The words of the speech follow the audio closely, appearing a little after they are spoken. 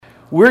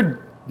We're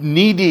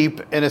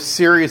knee-deep in a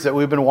series that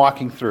we've been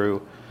walking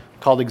through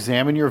called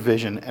Examine Your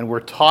Vision, and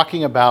we're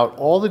talking about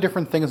all the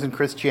different things in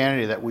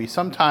Christianity that we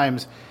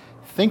sometimes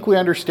think we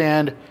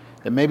understand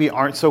that maybe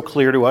aren't so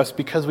clear to us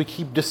because we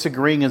keep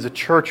disagreeing as a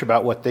church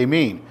about what they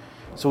mean.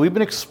 So we've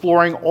been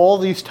exploring all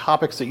these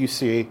topics that you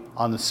see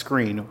on the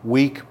screen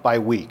week by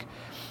week.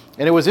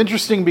 And it was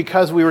interesting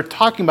because we were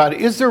talking about,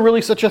 is there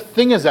really such a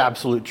thing as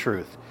absolute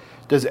truth?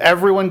 Does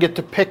everyone get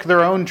to pick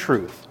their own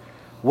truth?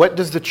 What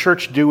does the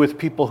church do with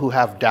people who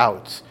have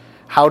doubts?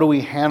 How do we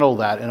handle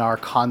that in our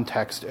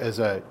context as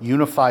a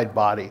unified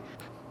body?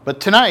 But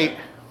tonight,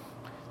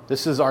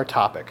 this is our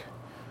topic.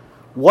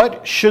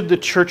 What should the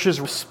church's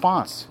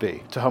response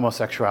be to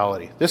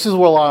homosexuality? This is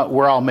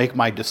where I'll make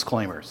my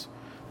disclaimers.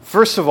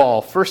 First of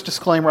all, first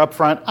disclaimer up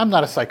front, I'm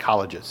not a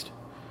psychologist.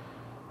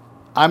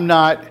 I'm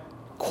not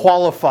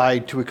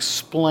qualified to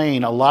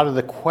explain a lot of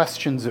the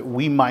questions that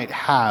we might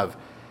have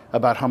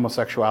about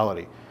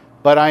homosexuality.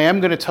 But I am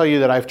going to tell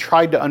you that I've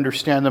tried to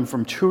understand them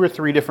from 2 or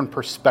 3 different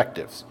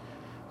perspectives.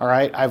 All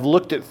right, I've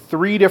looked at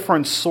 3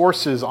 different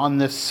sources on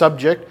this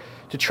subject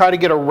to try to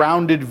get a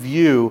rounded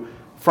view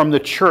from the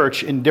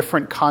church in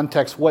different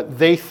contexts, what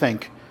they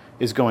think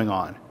is going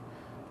on.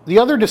 The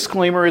other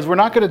disclaimer is we're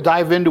not going to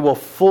dive into a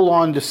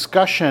full-on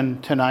discussion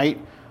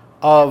tonight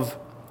of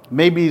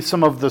maybe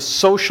some of the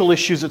social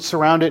issues that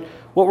surround it.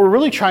 What we're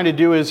really trying to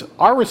do is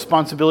our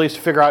responsibility is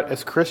to figure out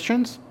as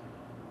Christians,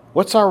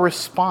 what's our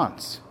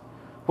response?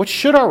 What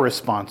should our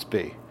response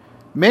be?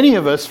 Many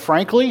of us,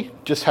 frankly,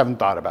 just haven't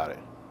thought about it.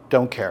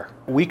 Don't care.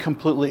 We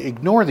completely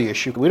ignore the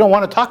issue. We don't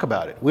want to talk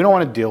about it. We don't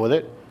want to deal with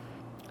it.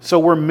 So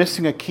we're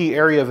missing a key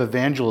area of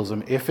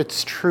evangelism. If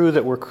it's true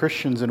that we're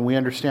Christians and we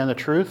understand the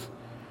truth,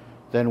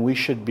 then we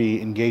should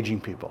be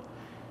engaging people.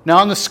 Now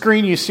on the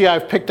screen you see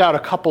I've picked out a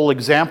couple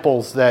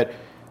examples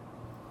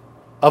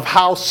of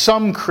how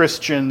some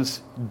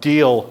Christians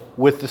deal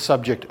with the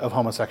subject of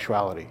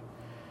homosexuality.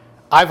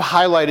 I've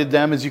highlighted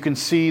them. As you can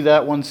see,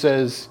 that one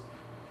says,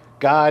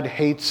 God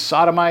hates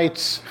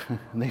sodomites,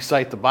 and they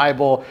cite the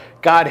Bible.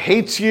 God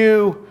hates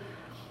you,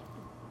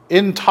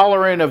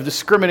 intolerant of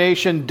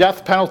discrimination,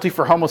 death penalty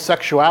for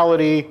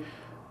homosexuality.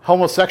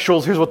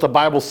 Homosexuals, here's what the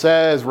Bible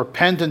says,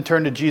 repent and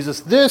turn to Jesus.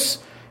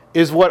 This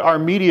is what our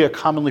media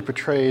commonly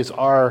portrays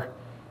our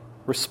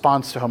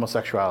response to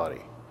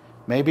homosexuality.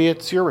 Maybe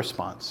it's your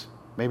response.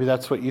 Maybe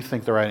that's what you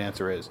think the right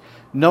answer is.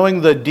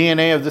 Knowing the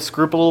DNA of this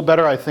group a little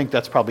better, I think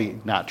that's probably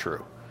not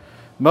true.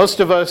 Most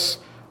of us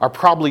are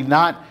probably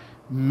not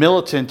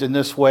militant in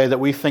this way that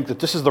we think that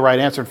this is the right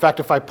answer. In fact,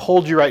 if I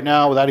polled you right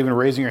now without even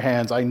raising your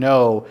hands, I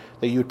know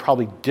that you would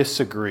probably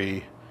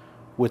disagree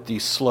with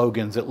these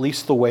slogans, at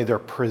least the way they're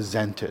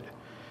presented.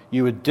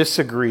 You would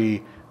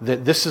disagree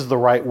that this is the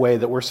right way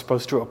that we're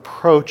supposed to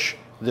approach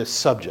this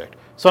subject.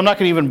 So I'm not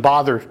going to even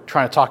bother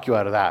trying to talk you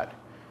out of that.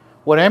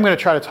 What I am going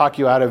to try to talk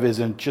you out of is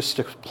in just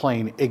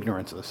plain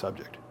ignorance of the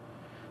subject.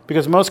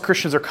 Because most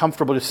Christians are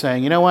comfortable just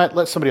saying, you know what,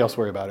 let somebody else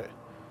worry about it.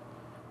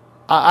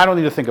 I don't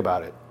need to think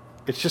about it.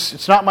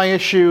 It's not my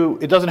issue.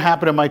 It doesn't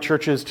happen in my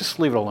churches. Just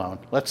leave it alone.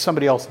 Let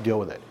somebody else deal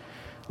with it.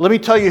 Let me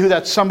tell you who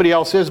that somebody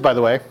else is, by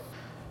the way.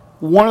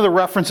 One of the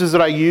references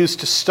that I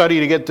used to study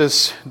to get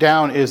this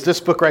down is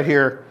this book right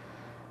here,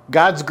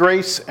 God's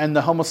Grace and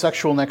the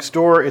Homosexual Next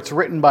Door. It's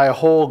written by a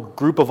whole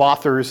group of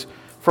authors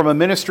from a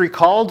ministry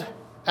called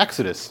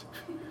Exodus.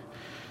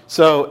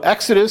 So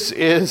Exodus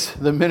is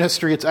the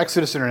ministry. It's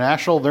Exodus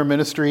International. Their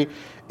ministry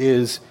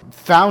is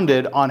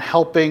founded on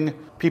helping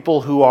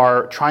people who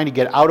are trying to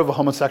get out of a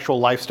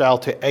homosexual lifestyle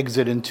to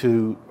exit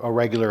into a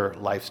regular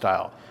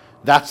lifestyle.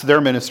 That's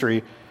their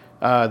ministry.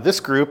 This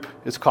group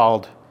is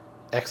called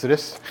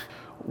Exodus.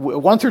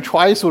 Once or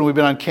twice when we've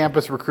been on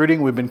campus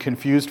recruiting, we've been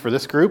confused for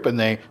this group,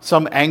 and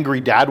some angry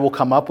dad will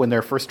come up when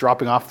they're first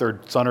dropping off their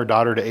son or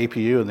daughter to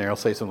APU, and they'll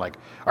say something like,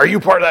 "Are you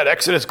part of that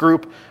Exodus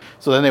group?"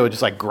 So then they would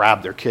just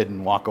grab their kid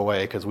and walk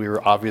away because we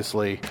were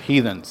obviously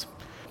heathens.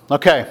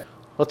 Okay,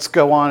 let's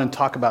go on and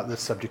talk about this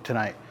subject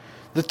tonight.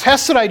 The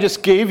test that I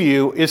just gave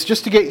you is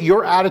just to get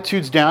your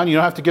attitudes down. You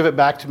don't have to give it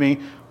back to me.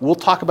 We'll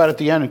talk about it at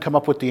the end and come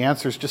up with the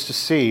answers just to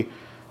see.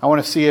 I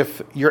want to see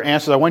if your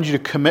answers, I want you to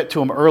commit to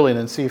them early and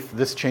then see if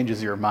this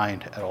changes your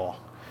mind at all.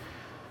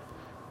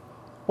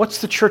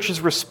 What's the church's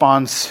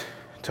response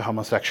to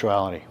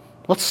homosexuality?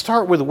 Let's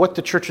start with what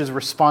the church's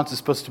response is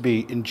supposed to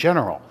be in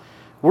general.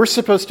 We're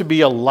supposed to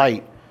be a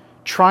light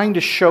trying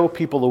to show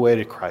people the way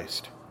to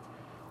Christ.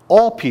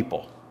 All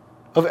people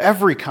of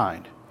every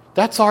kind.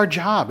 That's our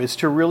job, is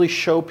to really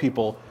show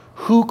people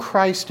who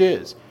Christ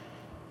is.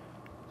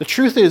 The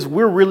truth is,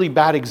 we're really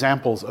bad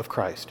examples of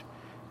Christ.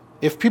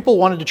 If people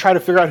wanted to try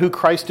to figure out who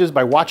Christ is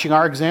by watching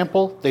our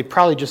example, they'd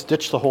probably just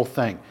ditch the whole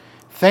thing.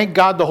 Thank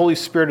God the Holy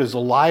Spirit is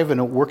alive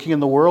and working in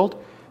the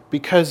world,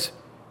 because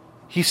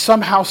He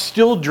somehow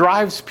still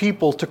drives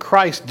people to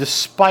Christ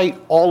despite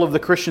all of the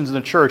Christians in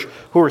the church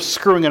who are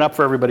screwing it up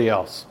for everybody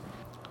else.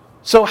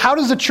 So how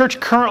does the church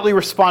currently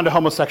respond to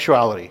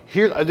homosexuality?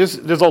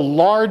 There's a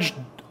large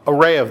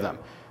array of them.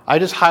 I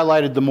just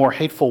highlighted the more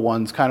hateful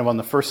ones kind of on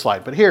the first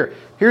slide. But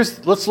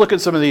let's look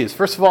at some of these.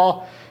 First of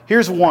all,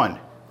 here's one.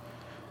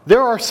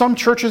 There are some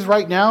churches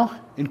right now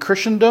in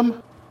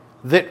Christendom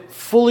that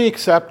fully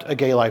accept a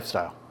gay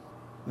lifestyle.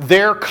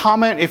 Their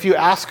comment, if you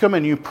ask them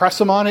and you press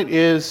them on it,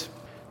 is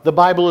the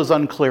Bible is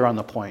unclear on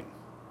the point.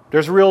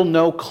 There's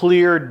no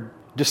clear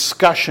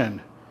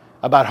discussion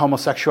about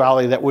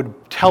homosexuality that would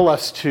tell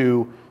us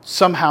to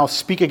somehow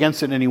speak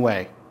against it in any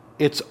way.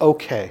 It's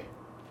okay.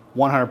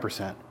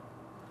 100%.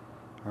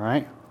 All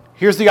right?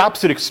 Here's the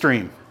opposite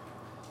extreme.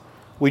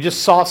 We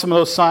just saw some of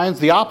those signs.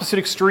 The opposite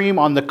extreme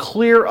on the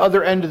clear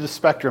other end of the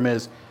spectrum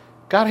is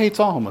God hates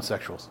all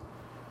homosexuals.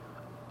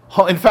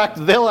 In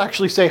fact, they'll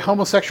actually say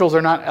homosexuals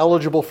are not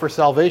eligible for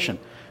salvation.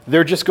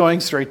 They're just going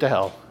straight to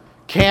hell.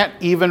 Can't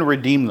even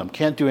redeem them.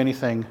 Can't do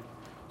anything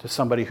to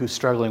somebody who's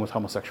struggling with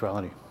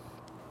homosexuality.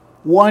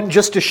 One,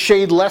 just a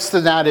shade less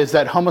than that, is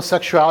that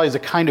homosexuality is a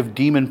kind of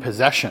demon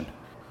possession.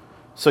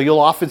 So you'll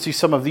often see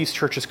some of these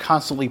churches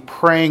constantly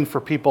praying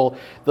for people.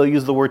 They'll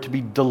use the word to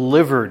be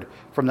delivered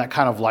from that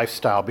kind of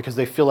lifestyle because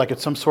they feel like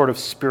it's some sort of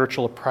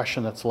spiritual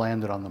oppression that's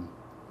landed on them.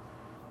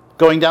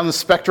 Going down the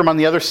spectrum on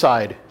the other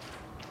side,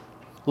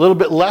 a little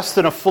bit less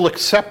than a full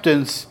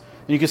acceptance,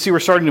 and you can see we're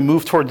starting to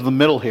move towards the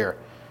middle here,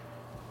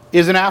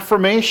 is an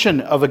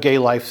affirmation of a gay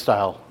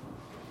lifestyle,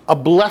 a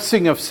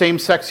blessing of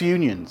same-sex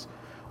unions,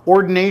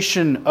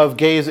 ordination of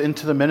gays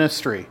into the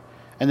ministry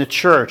and the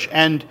church,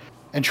 and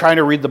trying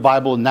to read the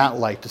Bible in that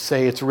light to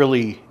say it's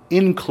really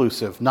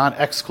inclusive, not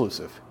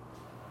exclusive.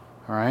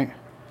 All right?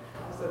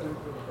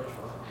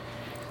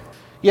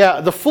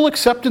 Yeah, the full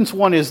acceptance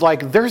one is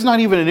like there's not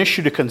even an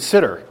issue to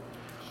consider.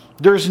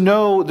 There's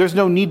no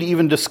need to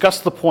even discuss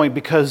the point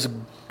because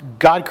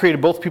God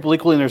created both people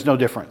equally and there's no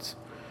difference.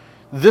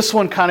 This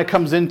one kind of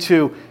comes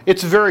into,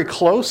 it's very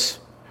close,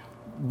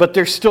 but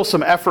there's still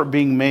some effort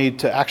being made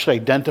to actually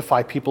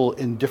identify people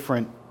in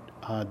different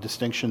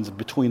distinctions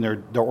between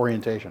their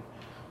orientation.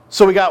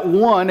 So we got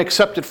 1,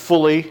 accept it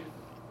fully.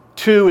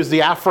 2 is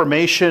the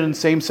affirmation,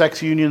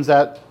 same-sex unions.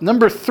 That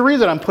number 3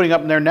 that I'm putting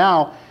up in there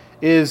now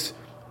is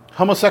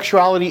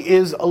homosexuality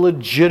is a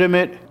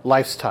legitimate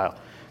lifestyle.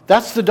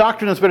 That's the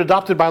doctrine that's been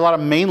adopted by a lot of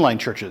mainline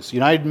churches.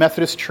 United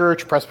Methodist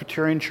Church,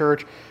 Presbyterian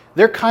Church.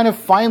 They're kind of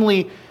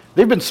finally,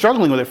 they've been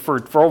struggling with it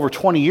for over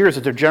 20 years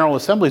at their general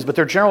assemblies, but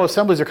their general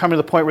assemblies are coming to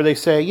the point where they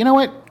say, you know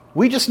what,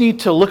 we just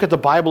need to look at the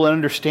Bible and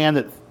understand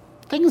that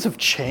things have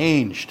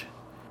changed,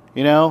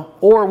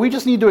 or we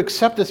just need to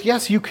accept this.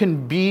 Yes, you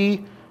can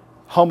be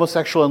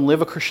homosexual and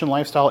live a Christian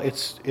lifestyle.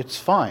 It's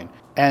fine.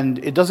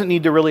 And it doesn't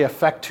need to really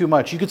affect too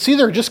much. You can see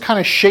they're just kind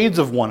of shades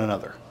of one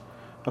another,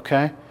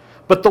 okay?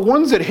 But the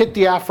ones that hit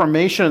the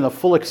affirmation and the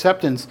full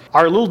acceptance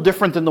are a little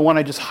different than the one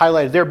I just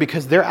highlighted there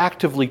because they're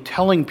actively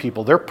telling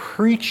people, they're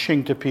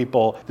preaching to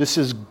people, this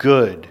is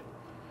good.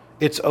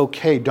 It's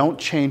okay. Don't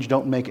change.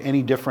 Don't make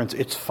any difference.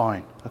 It's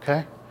fine,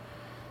 okay?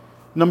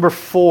 Number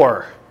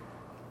 4,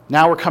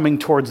 now we're coming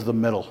towards the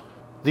middle.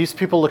 These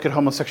people look at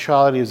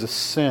homosexuality as a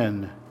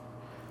sin,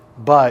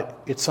 but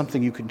it's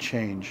something you can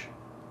change.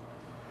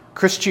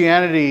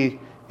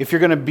 Christianity, if you're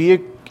going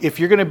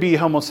to be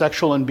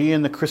homosexual and be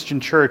in the Christian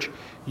church,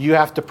 you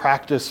have to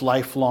practice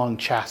lifelong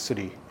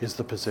chastity is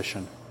the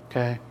position,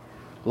 okay?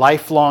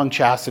 Lifelong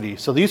chastity.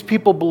 So these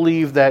people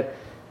believe that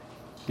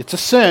it's a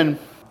sin,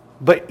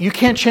 but you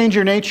can't change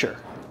your nature.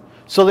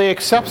 So they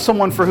accept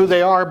someone for who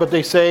they are, but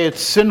they say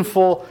it's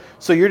sinful,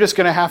 so you're just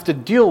going to have to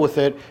deal with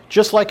it,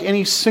 just like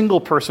any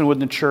single person would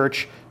in the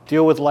church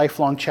deal with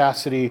lifelong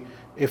chastity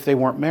if they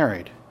weren't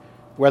married.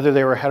 Whether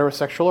they were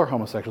heterosexual or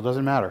homosexual,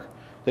 doesn't matter.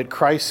 That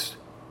Christ's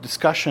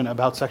discussion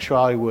about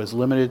sexuality was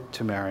limited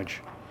to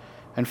marriage.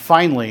 And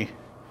finally,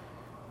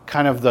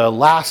 kind of the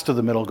last of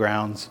the middle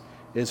grounds,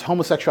 is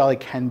homosexuality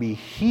can be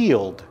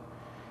healed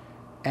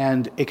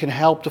and it can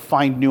help to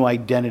find new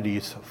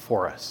identities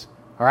for us.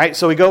 All right,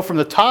 so we go from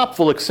the top,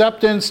 full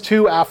acceptance,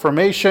 2,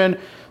 affirmation,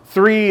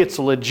 3, it's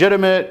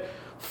legitimate,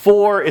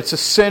 4, it's a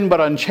sin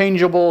but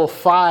unchangeable,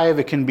 5,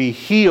 it can be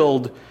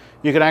healed.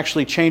 You can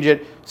actually change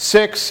it.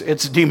 6,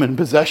 it's demon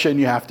possession.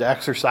 You have to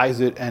exorcise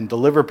it and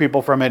deliver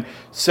people from it.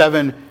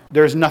 7,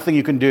 there's nothing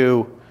you can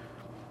do.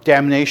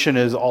 Damnation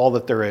is all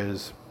that there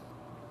is.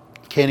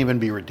 Can't even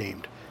be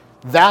redeemed.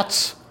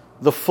 That's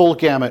the full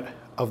gamut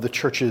of the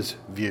church's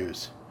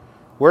views.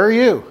 Where are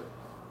you?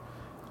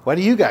 What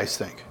do you guys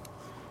think?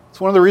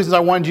 It's one of the reasons I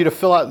wanted you to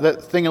fill out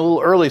that thing a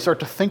little early, start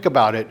to think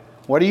about it.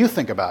 What do you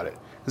think about it?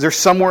 Is there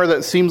somewhere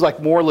that seems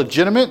like more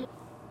legitimate?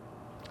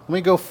 Let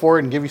me go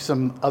forward and give you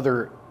some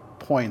other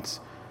points.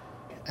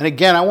 And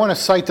again, I want to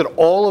cite that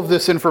all of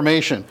this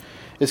information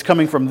is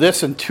coming from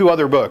this and 2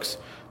 other books,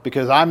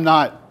 because I'm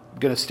not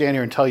going to stand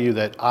here and tell you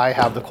that I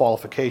have the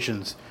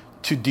qualifications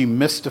to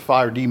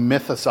demystify or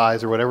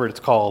demythicize or whatever it's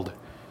called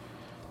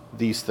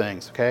these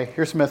things. Okay?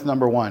 Here's myth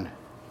number 1.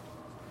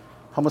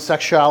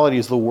 Homosexuality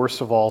is the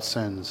worst of all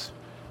sins.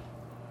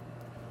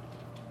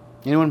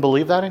 Anyone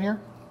believe that in here?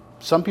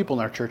 Some people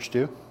in our church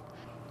do.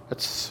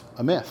 It's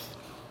a myth.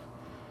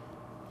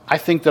 I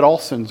think that all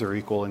sins are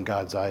equal in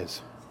God's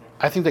eyes.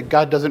 I think that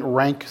God doesn't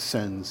rank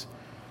sins.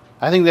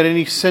 I think that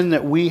any sin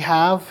that we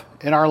have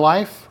in our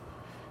life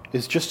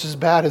is just as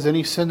bad as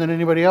any sin that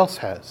anybody else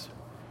has.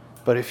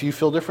 But if you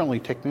feel differently,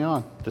 take me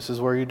on. This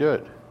is where you do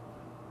it.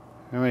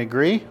 Everybody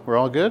agree? We're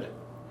all good?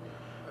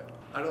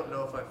 I don't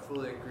know if I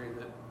fully agree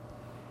that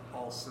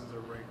all sins are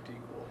ranked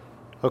equal.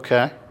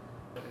 Okay.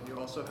 And you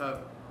also have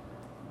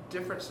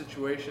different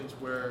situations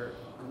where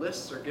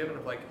lists are given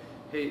of like,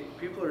 hey,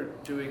 people are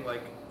doing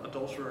like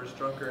adulterers,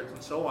 drunkards,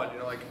 and so on,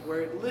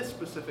 where it lists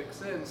specific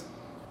sins.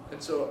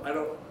 And so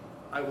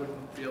I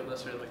wouldn't feel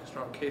necessarily like a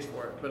strong case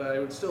for it, but I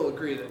would still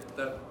agree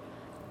that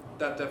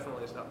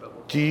definitely is not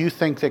biblical. Do you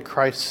think that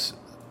Christ's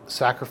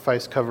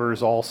sacrifice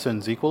covers all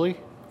sins equally?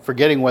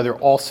 Forgetting whether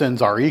all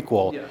sins are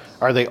equal, yes.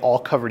 Are they all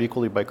covered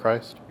equally by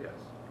Christ? Yes.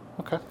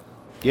 Okay.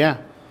 Yeah.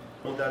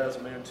 Well, that as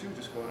a man too,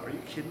 just going, are you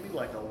kidding me?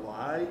 Like a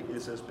lie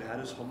is as bad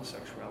as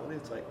homosexuality?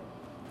 It's like...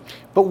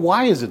 But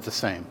why is it the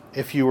same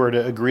if you were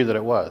to agree that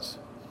it was?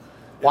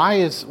 Why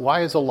is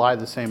a lie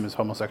the same as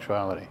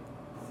homosexuality?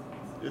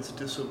 It's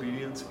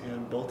disobedience,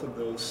 and both of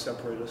those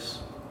separate us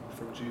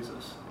from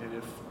Jesus.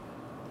 And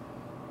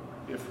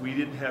if we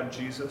didn't have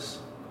Jesus,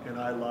 and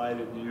I lied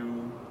and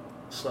you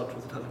slept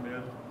with another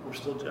man, we're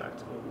still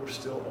jacked. We're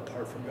still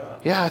apart from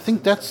God. Yeah, I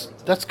think that's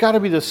got to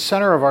be the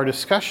center of our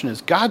discussion.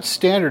 Is God's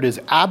standard is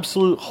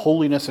absolute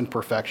holiness and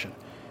perfection.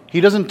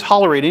 He doesn't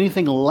tolerate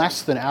anything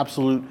less than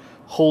absolute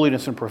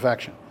holiness and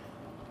perfection.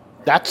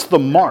 That's the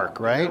mark,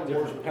 right?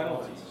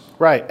 Penalties.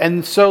 Right,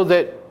 and so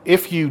that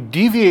if you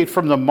deviate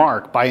from the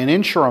mark by an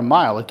inch or a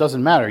mile, it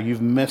doesn't matter.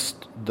 You've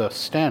missed the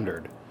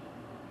standard.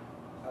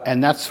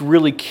 And that's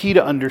really key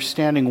to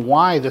understanding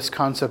why this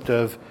concept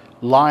of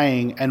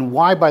lying, and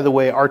why, by the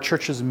way, our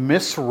church has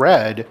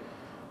misread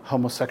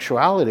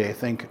homosexuality, I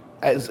think,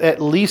 as,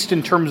 at least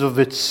in terms of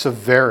its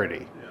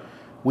severity. Yeah.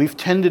 We've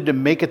tended to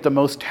make it the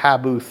most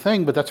taboo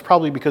thing, but that's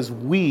probably because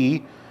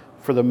we,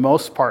 for the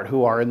most part,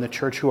 who are in the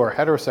church who are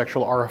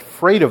heterosexual, are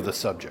afraid of the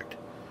subject.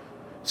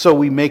 So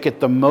we make it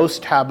the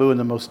most taboo and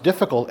the most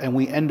difficult, and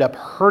we end up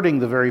hurting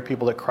the very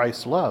people that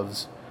Christ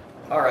loves.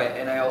 All right,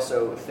 and I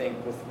also think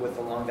with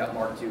along that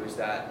mark too is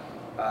that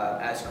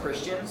as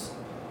Christians,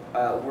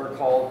 we're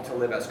called to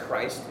live as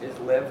Christ is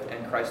lived,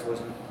 and Christ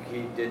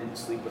he didn't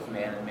sleep with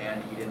man and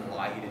man, he didn't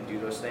lie, he didn't do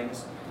those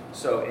things.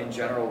 So in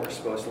general, we're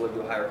supposed to live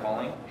to a higher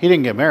calling. He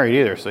didn't get married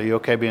either, so you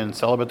okay being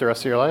celibate the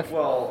rest of your life?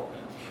 Well,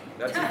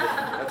 that's a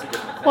different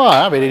thing. Well,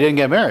 I mean, he didn't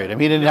get married. I mean,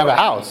 he didn't have a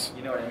house.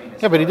 You know what I mean?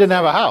 Yeah, but he didn't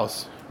have a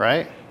house,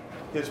 right?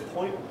 His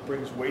point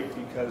brings weight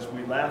because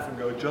we laugh and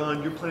go,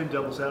 John, you're playing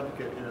devil's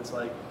advocate, and it's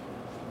like,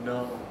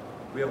 no,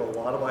 we have a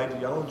lot of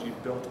ideology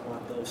built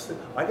on those things.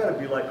 I got to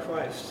be like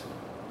Christ.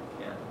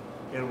 Yeah.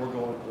 And we're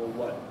going, well,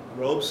 what?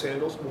 Robes,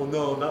 sandals? Well,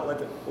 no, not like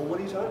that. Well, what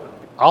are you talking about?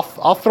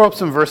 I'll throw up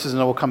some verses and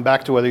then we'll come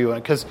back to whether you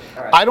want, because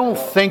I don't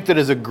think that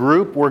as a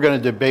group we're going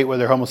to debate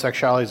whether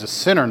homosexuality is a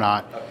sin or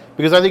not,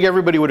 because I think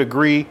everybody would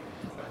agree.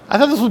 I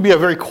thought this would be a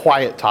very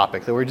quiet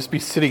topic, that we'd just be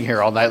sitting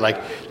here all night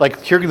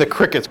like hearing the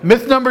crickets.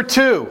 Myth number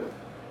 2,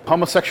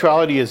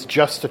 homosexuality is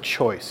just a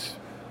choice.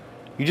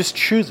 You just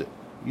choose it.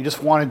 You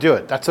just want to do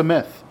it. That's a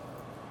myth.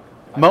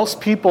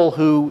 Most people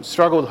who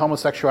struggle with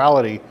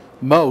homosexuality,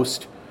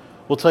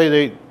 will tell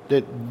you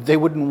that they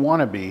wouldn't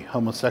want to be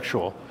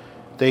homosexual.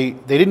 They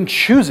didn't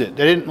choose it.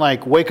 They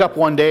didn't wake up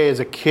one day as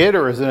a kid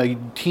or as a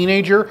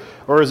teenager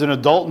or as an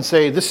adult and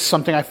say, this is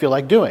something I feel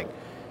like doing.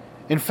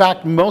 In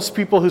fact, most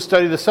people who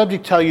study the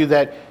subject tell you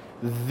that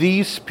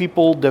these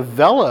people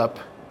that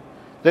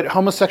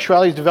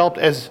homosexuality is developed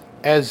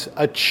as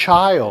a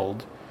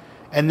child,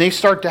 and they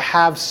start to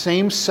have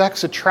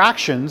same-sex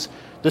attractions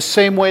the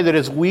same way that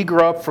as we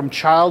grow up from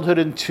childhood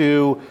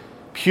into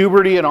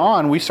puberty and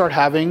on, we start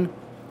having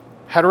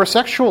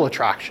heterosexual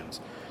attractions.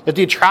 That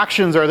the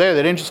attractions are there.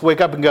 They didn't just wake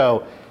up and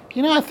go,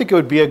 I think it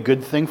would be a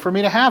good thing for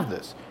me to have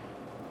this.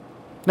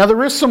 Now,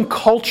 there is some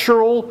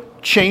cultural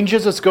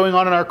changes that's going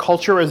on in our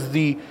culture as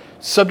the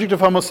subject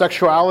of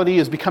homosexuality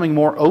is becoming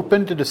more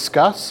open to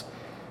discuss,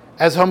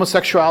 as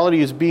homosexuality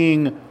is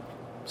being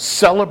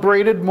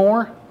celebrated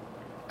more,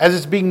 as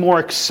it's being more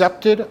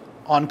accepted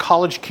on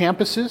college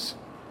campuses.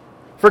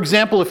 For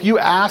example, if you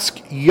ask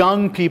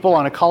young people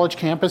on a college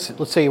campus,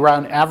 let's say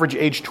around average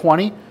age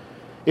 20,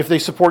 if they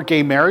support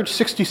gay marriage,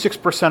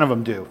 66% of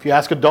them do. If you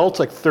ask adults,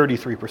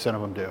 33%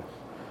 of them do.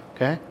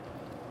 Okay?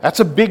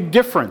 That's a big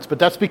difference, but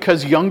that's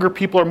because younger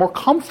people are more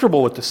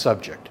comfortable with the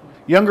subject.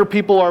 Younger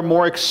people are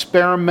more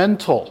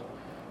experimental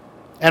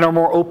and are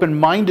more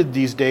open-minded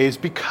these days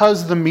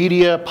because the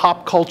media,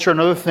 pop culture, and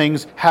other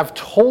things have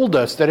told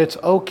us that it's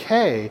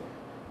okay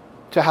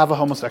to have a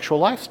homosexual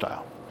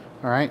lifestyle.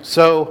 All right?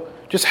 So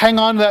just hang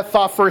on to that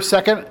thought for a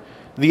second.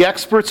 The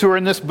experts who are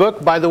in this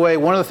book, by the way,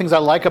 one of the things I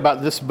like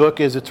about this book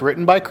is it's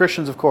written by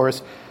Christians, of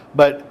course,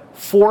 but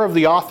 4 of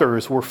the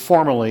authors were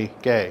formerly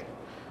gay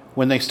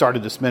when they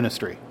started this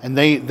ministry. And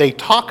they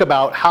talk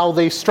about how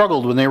they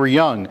struggled when they were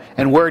young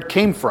and where it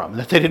came from,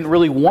 that they didn't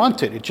really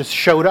want it. It just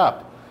showed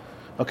up.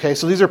 Okay,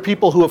 so these are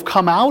people who have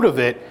come out of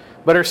it,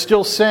 but are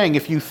still saying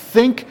if you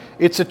think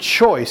it's a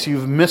choice,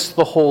 you've missed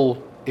the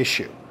whole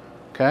issue.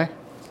 Okay?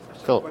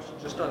 Philip. Question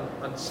just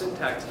on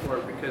syntax for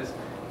it, because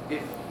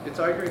if it's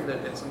arguing that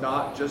it's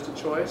not just a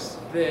choice,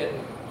 then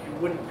you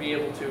wouldn't be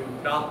able to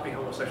not be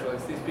homosexual.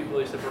 It's these people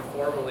who said were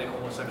formerly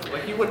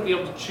homosexual. You wouldn't be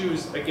able to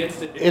choose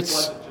against it if it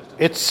wasn't just a choice.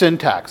 It's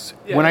syntax.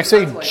 Yeah, When I it's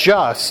say not like-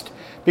 just,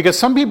 because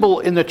some people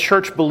in the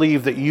church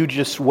believe that you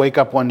just wake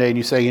up one day and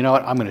you say, you know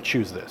what, I'm going to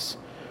choose this.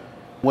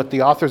 What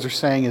the authors are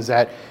saying is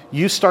that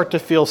you start to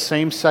feel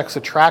same-sex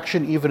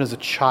attraction even as a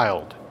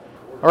child.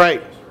 All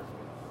right,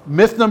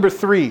 myth number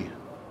 3,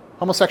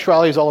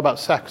 homosexuality is all about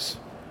sex.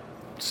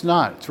 It's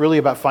not. It's really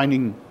about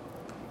finding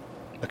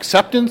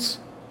acceptance,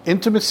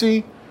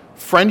 intimacy,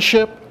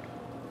 friendship,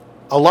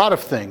 a lot of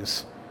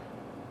things.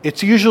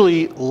 It's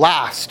usually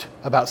last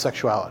about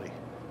sexuality.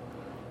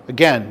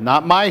 Again,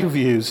 not my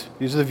views.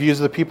 These are the views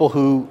of the people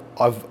who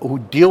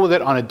deal with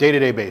it on a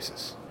day-to-day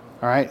basis.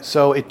 All right,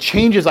 so it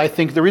changes, I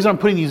think. The reason I'm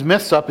putting these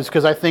myths up is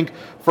because I think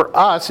for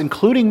us,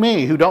 including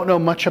me, who don't know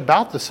much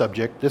about the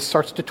subject, this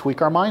starts to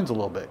tweak our minds a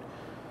little bit.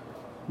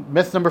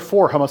 Myth number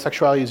 4,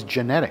 homosexuality is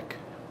genetic.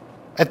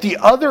 At the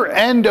other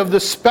end of the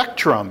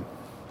spectrum,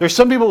 there's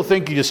some people who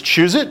think you just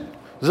choose it.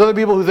 There's other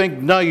people who think,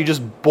 no, you're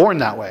just born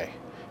that way.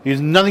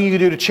 There's nothing you can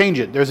do to change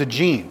it. There's a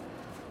gene.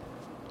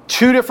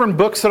 2 different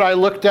books that I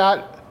looked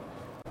at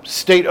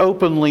state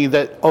openly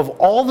that of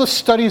all the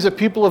studies that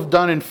people have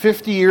done in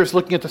 50 years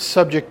looking at the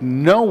subject,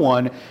 no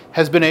one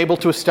has been able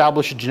to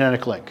establish a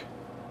genetic link.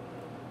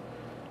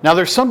 Now,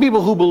 there's some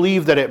people who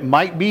believe that it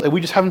might be, that we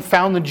just haven't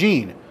found the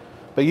gene.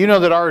 But you know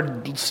that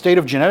our state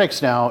of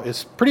genetics now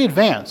is pretty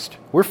advanced.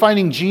 We're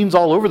finding genes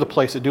all over the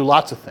place that do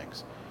lots of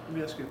things. Let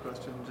me ask you a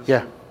question, just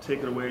Yeah. to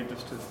take it away,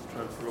 just to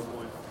try to prove a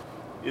point.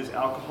 Is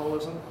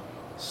alcoholism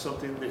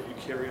something that you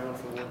carry on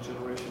from one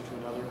generation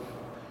to another?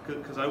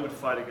 Because I would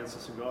fight against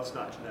this and go, it's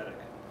not genetic.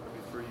 I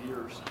mean, for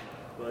years.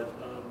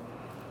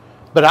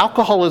 But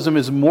alcoholism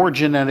is more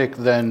genetic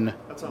than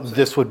That's what I'm saying.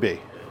 this would be.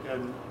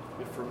 And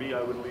if for me,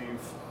 I would leave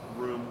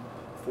room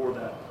for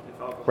that.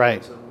 If alcoholism,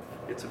 Right.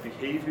 it's a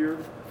behavior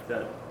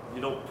that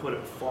you don't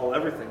fall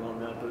everything on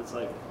that, but it's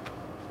like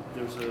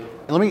there's a...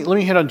 Let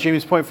me hit on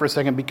Jamie's point for a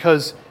second,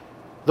 because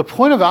the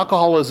point of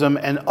alcoholism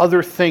and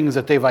other things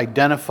that they've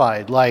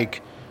identified,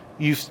 like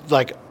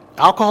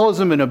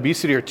alcoholism and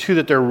obesity are 2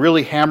 that they're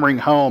really hammering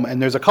home,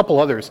 and there's a couple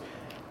others.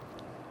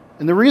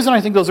 And the reason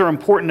I think those are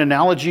important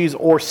analogies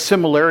or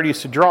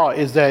similarities to draw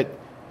is that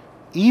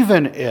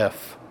even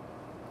if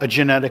a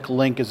genetic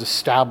link is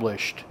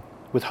established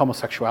with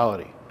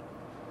homosexuality,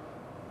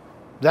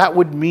 that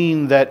would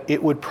mean that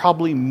it would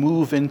probably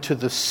move into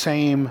the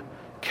same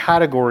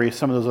category as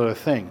some of those other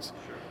things.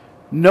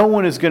 No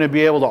one is going to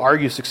be able to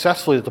argue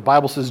successfully that the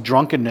Bible says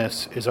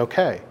drunkenness is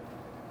okay.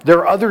 There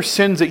are other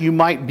sins that you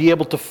might be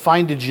able to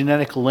find a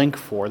genetic link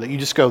for that you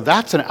just go,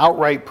 that's an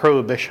outright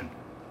prohibition.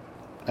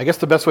 I guess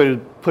the best way to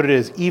put it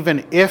is,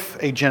 even if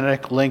a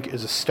genetic link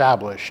is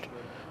established,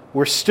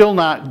 we're still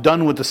not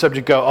done with the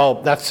subject, go,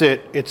 oh, that's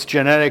it, it's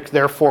genetic,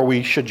 therefore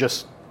we should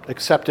just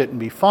accept it and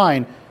be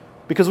fine,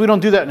 because we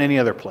don't do that in any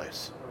other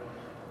place.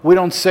 We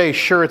don't say,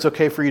 sure, it's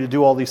okay for you to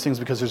do all these things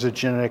because there's a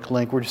genetic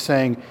link. We're just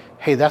saying,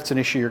 hey, that's an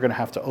issue you're going to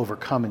have to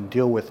overcome and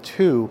deal with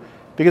too,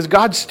 because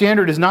God's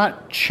standard is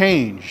not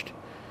changed.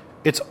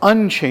 It's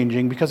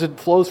unchanging because it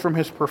flows from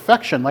His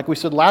perfection. Like we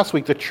said last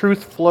week, the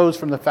truth flows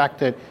from the fact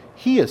that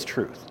He is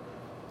truth.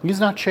 He's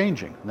not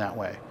changing in that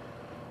way.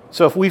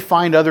 So if we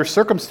find other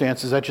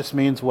circumstances, that just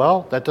means,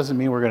 well, that doesn't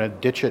mean we're going to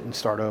ditch it and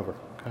start over.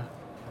 Okay?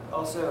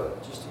 Also,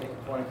 just to make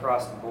a point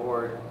across the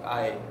board,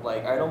 I'd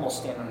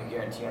almost stand on a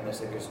guarantee on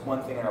this. Like, there's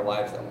one thing in our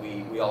lives that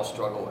we all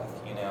struggle with,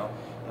 you know?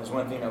 And there's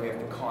one thing that we have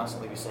to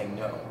constantly be saying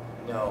no,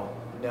 no,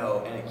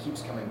 no, and it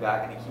keeps coming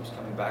back and it keeps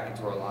coming back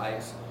into our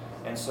lives.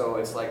 And so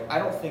it's like, I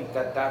don't think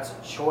that that's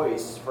a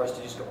choice for us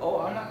to just go,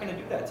 oh, I'm not going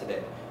to do that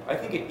today. I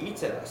think it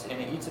eats at us,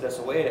 and it eats at us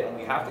away, and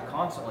we have to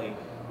constantly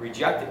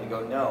reject it and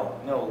go, no,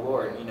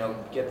 Lord,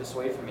 get this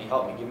away from me,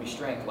 help me, give me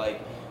strength. Like,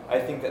 I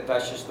think that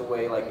that's just the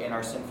way, like, in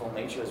our sinful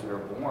nature as we were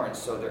born.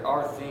 So there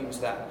are things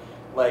that,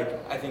 like,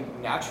 I think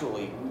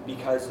naturally,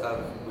 because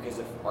of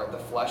the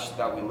flesh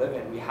that we live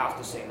in, we have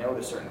to say no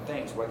to certain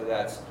things, whether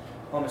that's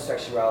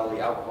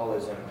homosexuality,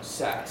 alcoholism,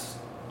 sex,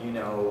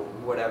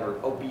 whatever,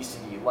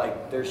 obesity.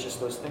 Like, there's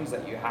just those things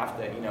that you have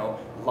to,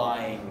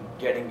 lying,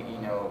 getting,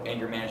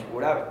 anger management,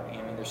 whatever. I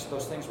mean, there's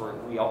those things where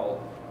we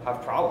all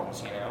have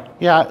problems,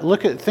 Yeah,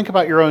 think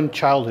about your own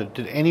childhood.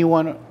 Did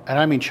anyone, and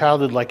I mean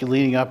childhood, like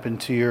leading up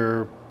into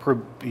your,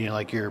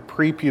 like your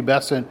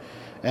prepubescent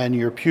and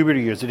your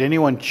puberty years, did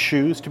anyone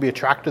choose to be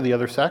attracted to the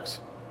other sex?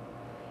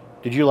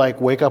 Did you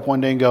wake up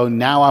one day and go,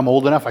 now I'm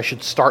old enough, I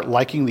should start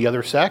liking the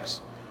other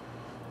sex?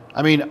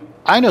 I mean,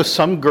 I know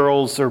some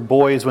girls or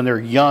boys when they're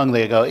young,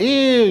 they go,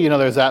 ew,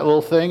 there's that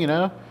little thing,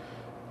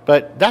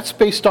 But that's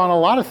based on a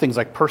lot of things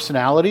like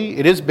personality.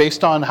 It is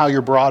based on how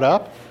you're brought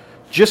up.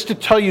 Just to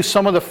tell you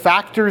some of the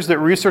factors that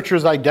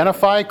researchers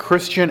identify,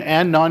 Christian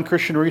and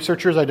non-Christian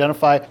researchers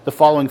identify the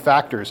following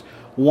factors.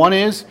 One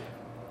is,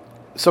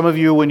 some of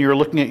you, when you're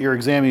looking at your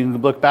exam, you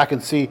can look back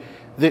and see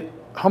that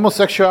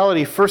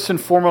homosexuality, first and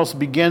foremost,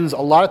 begins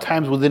a lot of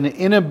times with an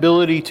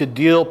inability to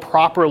deal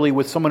properly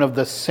with someone of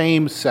the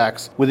same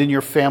sex within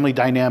your family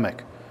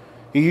dynamic.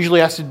 It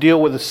usually has to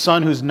deal with a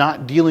son who's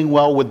not dealing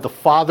well with the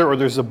father, or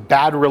there's a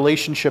bad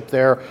relationship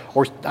there,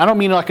 or I don't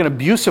mean like an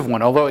abusive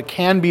one, although it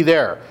can be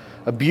there.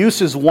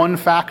 Abuse is one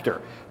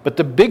factor. But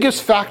the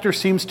biggest factor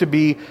seems to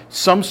be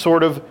some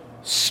sort of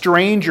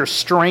strange or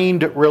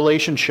strained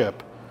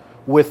relationship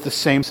with the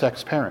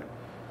same-sex parent.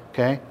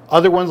 Okay?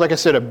 Other ones, like I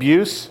said,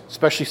 abuse,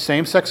 especially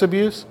same-sex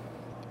abuse.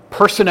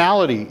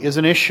 Personality is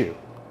an issue.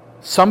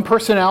 Some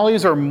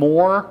personalities are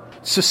more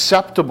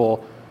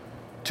susceptible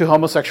to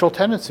homosexual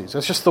tendencies.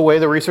 That's just the way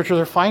the researchers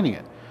are finding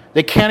it.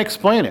 They can't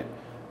explain it.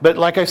 But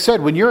like I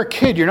said, when you're a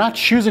kid, you're not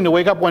choosing to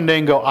wake up one day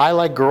and go, I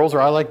like girls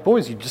or I like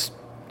boys.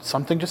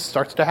 Something just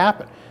starts to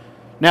happen.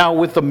 Now,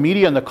 with the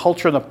media and the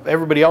culture and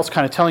everybody else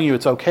kind of telling you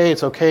it's okay,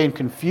 and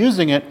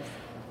confusing it,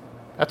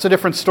 that's a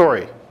different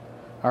story.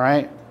 All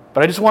right?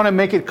 But I just want to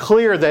make it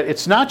clear that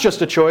it's not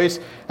just a choice,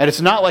 and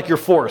it's not like you're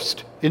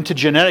forced into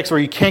genetics where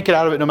you can't get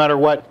out of it no matter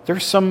what.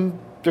 There's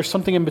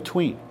something in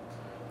between.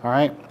 All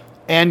right?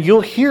 And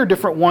you'll hear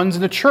different ones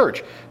in the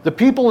church. The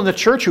people in the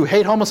church who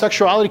hate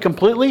homosexuality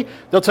completely,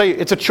 they'll tell you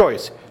it's a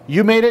choice.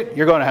 You made it,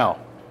 you're going to hell.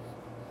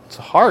 It's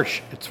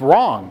harsh. It's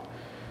wrong.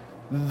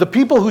 The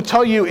people who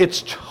tell you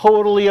it's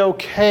totally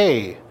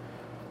okay,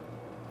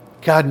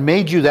 God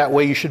made you that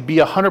way, you should be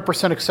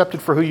 100%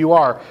 accepted for who you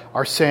are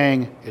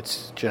saying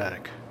it's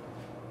genetic.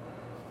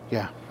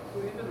 Yeah.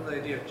 Well, even the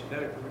idea of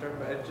genetic, we're talking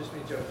about, it just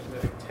means you have a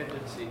genetic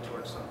tendency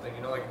towards something,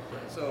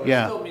 so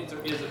Yeah. it still means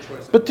there is a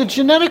choice. But the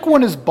genetic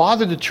one has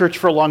bothered the church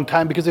for a long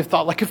time because they've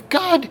thought, if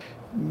God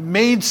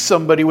made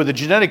somebody with a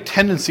genetic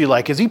tendency,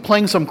 is he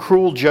playing some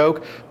cruel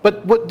joke?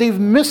 But what they've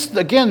missed,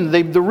 again,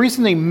 the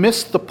reason they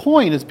missed the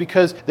point is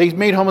because they've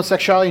made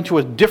homosexuality into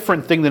a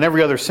different thing than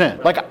every other sin.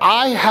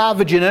 I have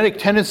a genetic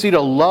tendency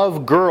to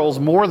love girls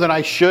more than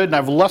I should, and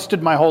I've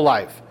lusted my whole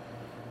life.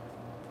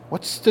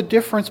 What's the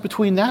difference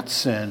between that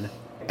sin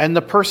and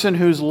the person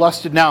who's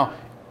lusted? Now,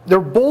 they're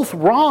both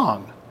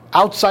wrong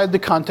outside the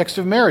context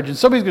of marriage. And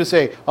somebody's going to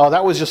say, oh,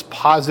 that was just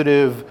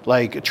positive,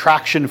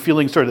 attraction,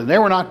 feeling sort of. They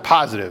were not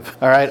positive.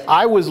 All right?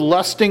 I was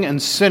lusting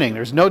and sinning.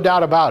 There's no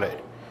doubt about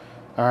it.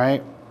 All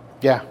right?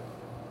 Yeah.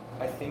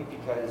 I think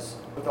because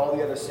with all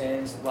the other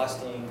sins,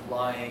 lusting,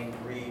 lying,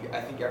 greed, I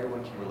think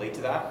everyone can relate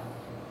to that.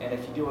 And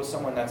if you deal with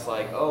someone that's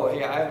oh,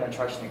 hey, I have an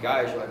attraction to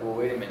guys, you're well,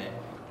 wait a minute.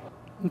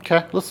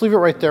 Okay, let's leave it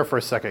right there for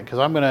a second because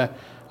I'm gonna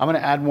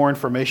add more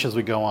information as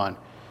we go on.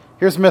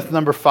 Here's myth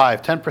number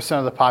 5: 10%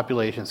 of the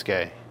population is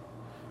gay.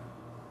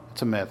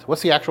 It's a myth.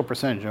 What's the actual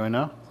percentage? Do we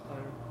know?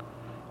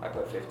 I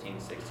put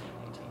 15, 16,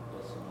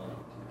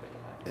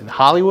 18. In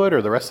Hollywood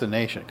or the rest of the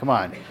nation? Come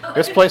on.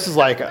 There's places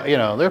like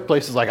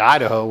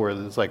Idaho where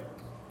there's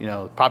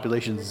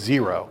population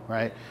 0,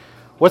 right?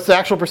 What's the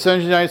actual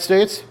percentage in the United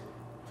States?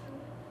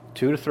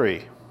 2 to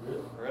 3.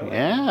 Really?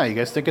 Yeah, you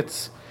guys think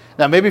it's...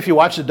 Now, maybe if you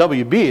watch the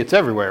WB, it's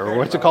everywhere. Or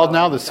what's it called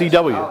now? The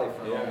CW.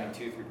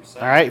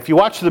 All right. If you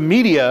watch the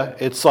media,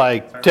 it's 10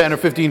 or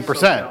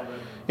 15%.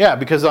 Yeah,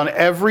 because on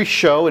every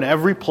show and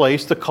every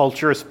place, the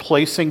culture is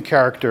placing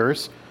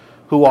characters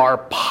who are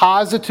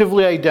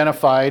positively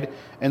identified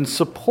and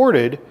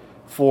supported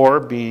for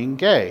being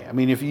gay. I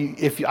mean,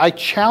 if I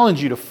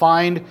challenge you to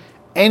find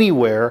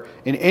anywhere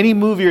in any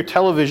movie or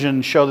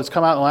television show that's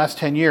come out in the last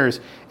 10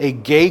 years a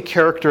gay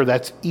character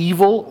that's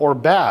evil or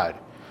bad.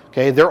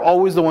 Okay, they're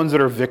always the ones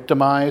that are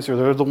victimized, or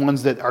they're the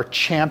ones that are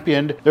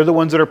championed. They're the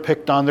ones that are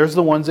picked on. There's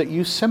the ones that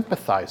you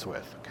sympathize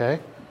with.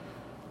 Okay,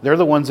 they're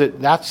the ones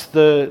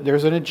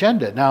there's an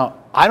agenda. Now,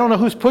 I don't know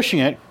who's pushing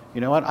it. You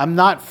know what? I'm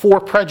not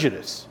for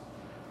prejudice,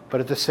 but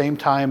at the same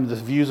time, the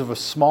views of a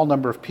small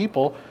number of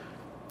people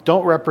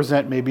don't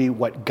represent maybe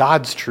what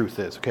God's truth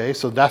is. Okay,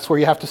 so that's where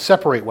you have to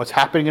separate what's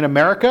happening in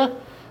America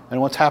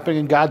and what's happening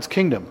in God's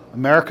kingdom.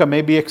 America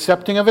may be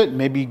accepting of it,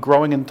 may be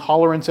growing in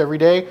tolerance every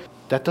day.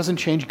 That doesn't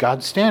change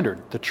God's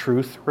standard. The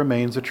truth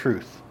remains the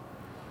truth.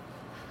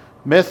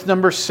 Myth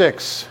number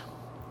 6.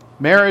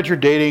 Marriage or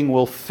dating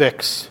will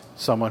fix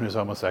someone who's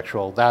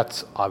homosexual.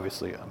 That's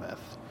obviously a myth.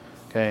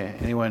 Okay,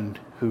 anyone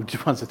who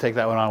wants to take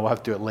that one on, we'll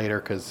have to do it later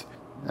because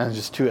that's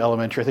just too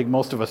elementary. I think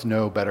most of us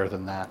know better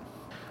than that.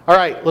 All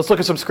right, let's look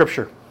at some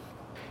scripture.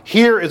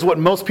 Here is what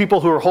most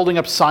people who are holding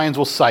up signs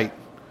will cite.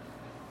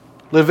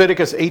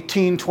 Leviticus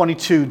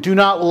 18:22. Do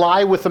not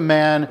lie with a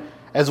man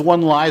as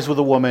one lies with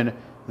a woman.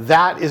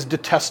 That is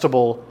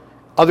detestable.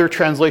 Other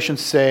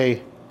translations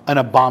say an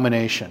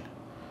abomination.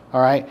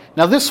 All right.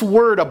 Now this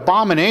word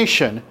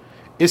abomination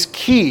is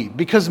key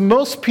because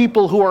most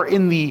people who are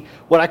in the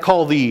what I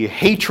call the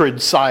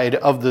hatred side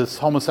of this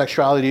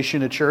homosexuality issue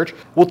in the church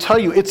will tell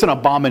you it's an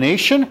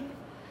abomination.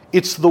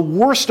 It's the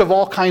worst of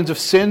all kinds of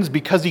sins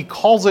because he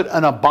calls it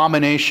an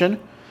abomination.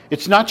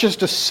 It's not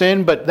just a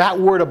sin, but that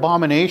word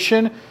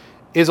abomination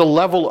is a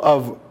level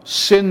of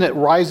sin that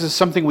rises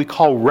something we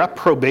call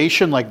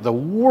reprobation, like the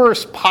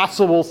worst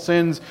possible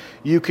sins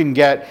you can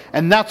get.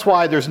 And that's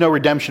why there's no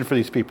redemption for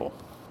these people.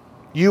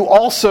 You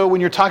also, when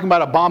you're talking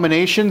about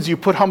abominations, you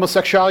put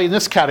homosexuality in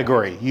this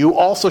category. You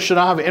also should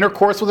not have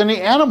intercourse with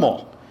any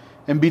animal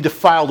and be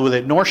defiled with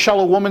it, nor shall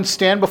a woman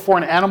stand before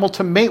an animal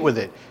to mate with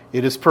it.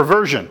 It is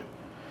perversion.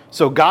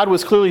 So God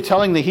was clearly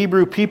telling the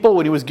Hebrew people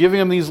when he was giving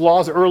them these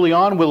laws early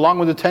on, along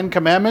with the 10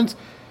 Commandments,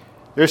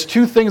 There's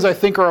two things I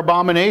think are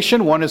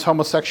abomination. One is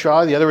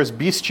homosexuality, the other is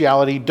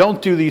bestiality.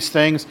 Don't do these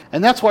things.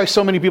 And that's why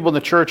so many people in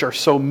the church are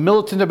so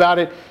militant about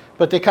it,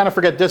 but they kind of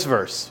forget this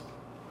verse.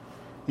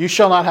 You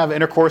shall not have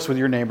intercourse with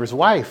your neighbor's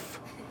wife.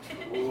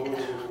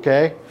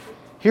 Okay?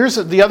 Here's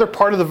the other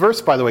part of the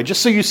verse, by the way,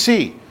 just so you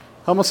see.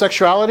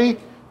 Homosexuality,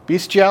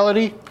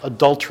 bestiality,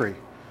 adultery.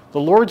 The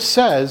Lord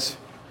says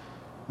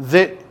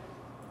that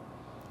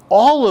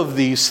all of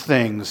these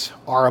things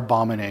are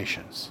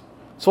abominations.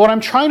 So what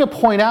I'm trying to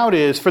point out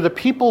is, for the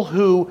people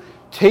who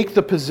take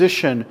the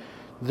position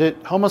that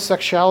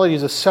homosexuality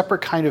is a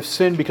separate kind of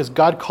sin because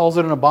God calls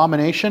it an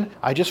abomination,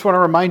 I just want to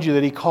remind you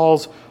that he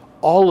calls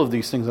all of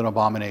these things an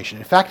abomination.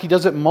 In fact, he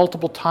does it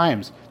multiple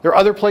times. There are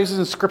other places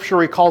in Scripture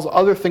where he calls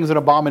other things an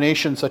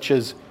abomination, such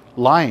as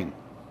lying.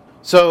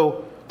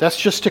 So that's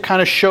just to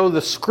kind of show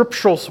the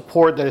scriptural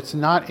support that it's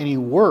not any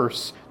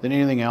worse than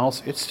anything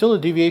else. It's still a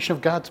deviation of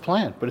God's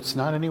plan, but it's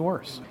not any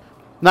worse.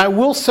 Now, I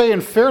will say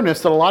in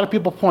fairness that a lot of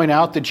people point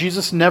out that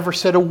Jesus never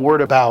said a word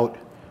about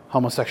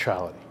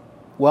homosexuality.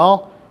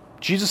 Well,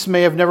 Jesus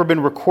may have never been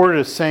recorded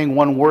as saying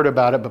one word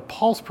about it, but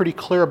Paul's pretty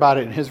clear about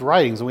it in his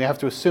writings, and we have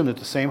to assume that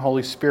the same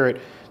Holy Spirit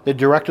that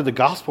directed the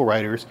gospel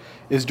writers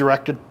is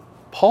directed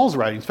Paul's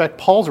writings. In fact,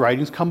 Paul's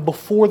writings come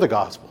before the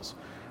Gospels.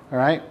 All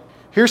right?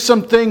 Here's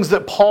some things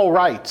that Paul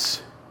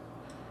writes.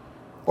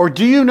 Or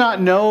do you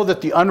not know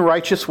that the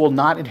unrighteous will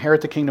not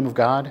inherit the kingdom of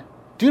God?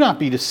 Do not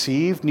be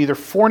deceived, neither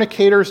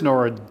fornicators,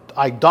 nor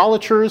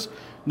idolaters,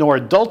 nor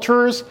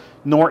adulterers,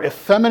 nor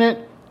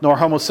effeminate, nor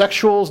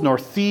homosexuals, nor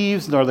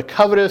thieves, nor the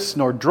covetous,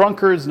 nor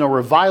drunkards, nor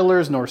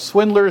revilers, nor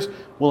swindlers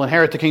will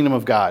inherit the kingdom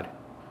of God.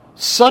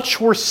 Such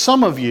were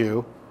some of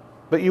you,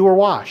 but you were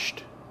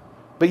washed.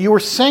 But you were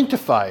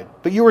sanctified,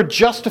 but you were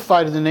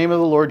justified in the name of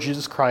the Lord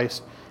Jesus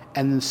Christ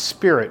and the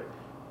Spirit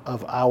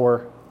of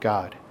our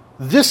God.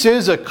 This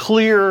is a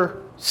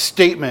clear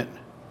statement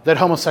that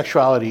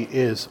homosexuality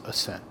is a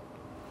sin.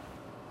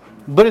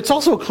 But it's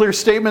also a clear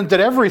statement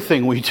that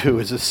everything we do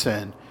is a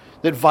sin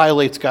that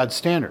violates God's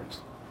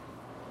standards.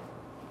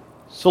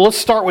 So let's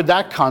start with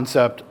that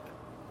concept.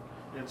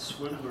 And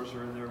swindlers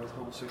are in there with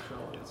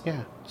homosexuality.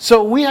 Yeah.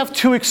 So we have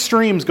two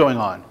extremes going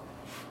on.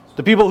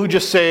 The people who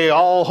just say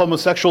all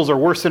homosexuals are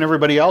worse than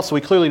everybody else,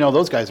 we clearly know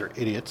those guys are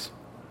idiots.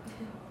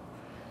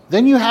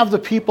 Then you have the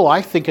people,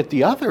 I think, at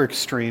the other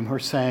extreme who are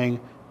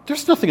saying,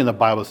 there's nothing in the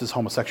Bible that says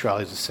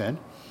homosexuality is a sin.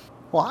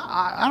 Well,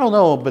 I don't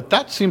know, but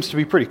that seems to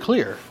be pretty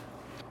clear.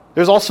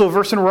 There's also a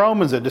verse in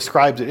Romans that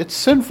describes it. It's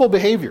sinful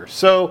behavior.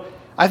 So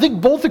I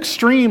think both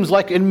extremes,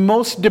 like in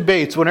most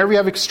debates, whenever you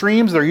have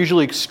extremes, they're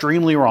usually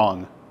extremely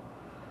wrong.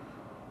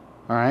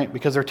 All right?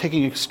 Because they're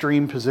taking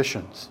extreme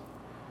positions.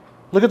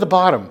 Look at the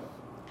bottom.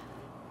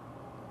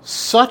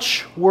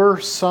 Such were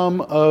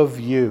some of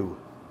you.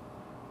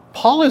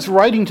 Paul is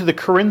writing to the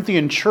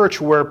Corinthian church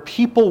where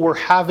people were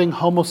having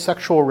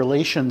homosexual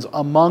relations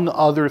among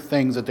other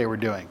things that they were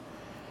doing.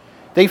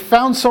 They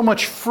found so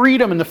much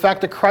freedom in the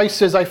fact that Christ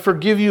says, I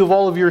forgive you of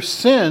all of your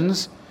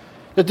sins,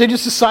 that they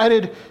just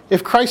decided,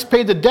 if Christ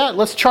paid the debt,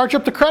 let's charge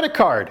up the credit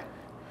card.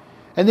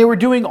 And they were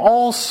doing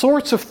all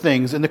sorts of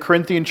things in the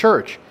Corinthian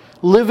church,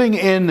 living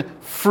in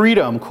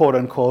freedom, quote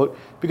unquote,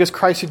 because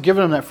Christ had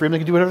given them that freedom. They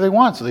could do whatever they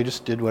want, so they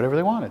just did whatever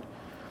they wanted.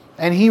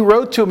 And he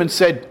wrote to them and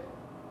said,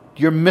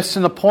 you're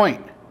missing the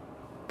point.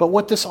 But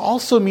what this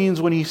also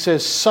means when he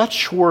says,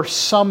 such were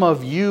some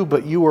of you,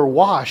 but you were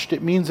washed,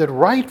 it means that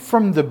right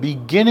from the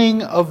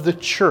beginning of the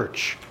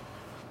church,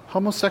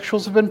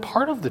 homosexuals have been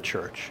part of the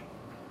church.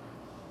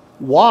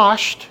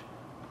 Washed,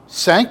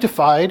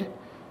 sanctified,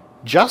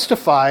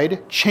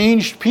 justified,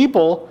 changed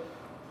people,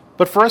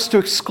 but for us to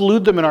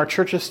exclude them in our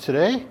churches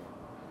today,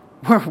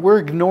 we're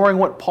ignoring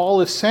what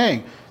Paul is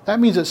saying. That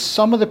means that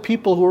some of the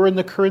people who were in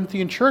the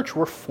Corinthian church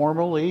were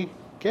formerly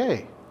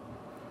gay.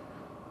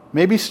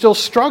 Maybe still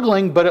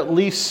struggling, but at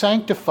least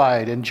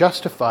sanctified and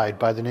justified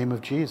by the name of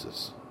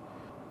Jesus.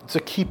 It's a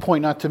key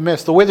point not to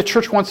miss. The way the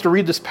church wants to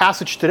read this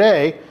passage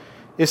today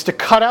is to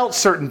cut out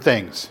certain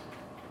things.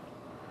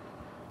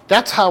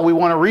 That's how we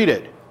want to read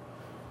it.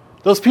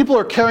 Those people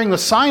are carrying the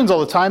signs all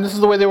the time. This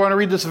is the way they want to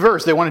read this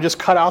verse. They want to just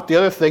cut out the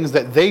other things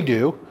that they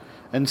do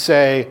and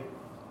say,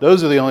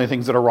 those are the only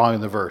things that are wrong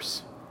in the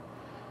verse.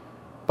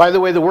 By the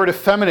way, the word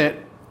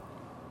effeminate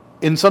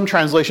in some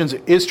translations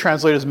is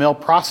translated as male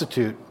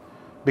prostitute,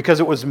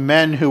 because it was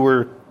men who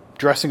were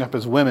dressing up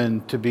as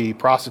women to be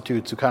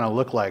prostitutes who kind of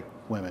look like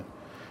women.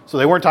 So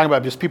they weren't talking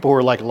about just people who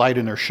were like light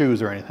in their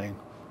shoes or anything.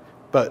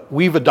 But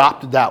we've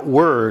adopted that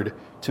word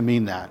to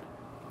mean that,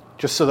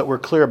 just so that we're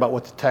clear about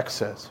what the text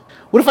says.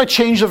 What if I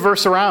changed the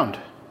verse around?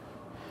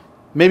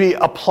 Maybe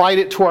applied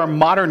it to our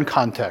modern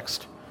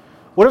context.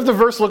 What if the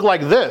verse looked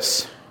like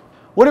this?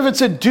 What if it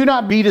said, do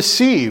not be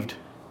deceived?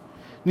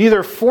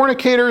 Neither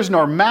fornicators,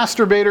 nor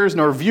masturbators,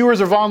 nor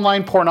viewers of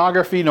online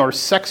pornography, nor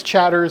sex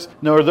chatters,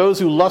 nor those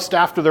who lust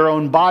after their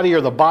own body or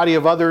the body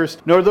of others,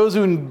 nor those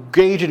who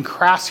engage in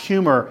crass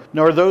humor,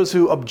 nor those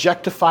who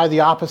objectify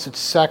the opposite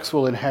sex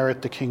will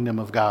inherit the kingdom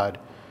of God.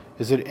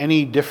 Is it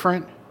any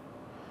different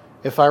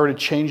if I were to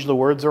change the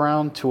words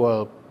around to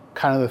a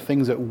kind of the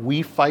things that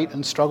we fight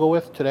and struggle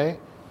with today?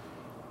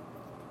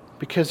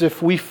 Because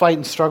if we fight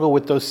and struggle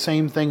with those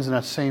same things in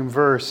that same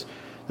verse,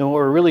 then what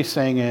we're really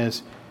saying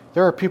is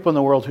there are people in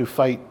the world who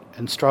fight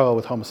and struggle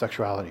with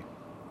homosexuality.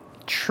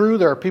 True,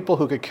 there are people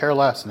who could care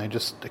less and they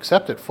just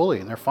accept it fully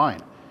and they're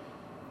fine.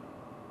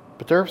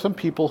 But there are some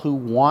people who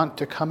want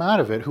to come out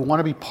of it, who want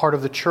to be part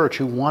of the church,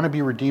 who want to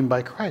be redeemed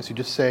by Christ, who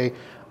just say,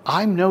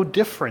 I'm no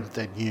different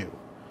than you,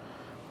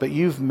 but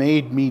you've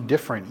made me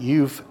different.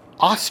 You've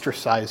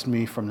ostracized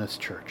me from this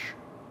church,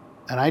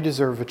 and I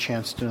deserve a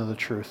chance to know the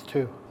truth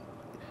too.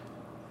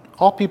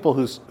 All people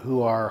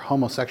who are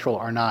homosexual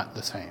are not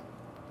the same.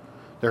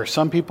 There are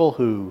some people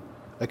who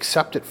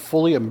accept it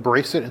fully,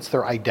 embrace it, it's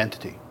their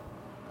identity.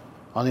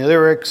 On the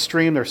other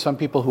extreme, there are some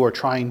people who are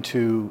trying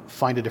to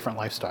find a different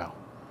lifestyle.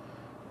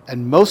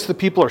 And most of the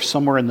people are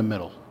somewhere in the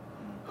middle,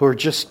 who are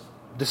just,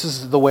 this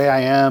is the way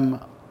I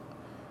am.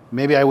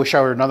 Maybe I wish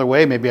I were another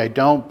way, maybe I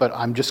don't, but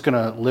I'm just going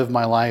to live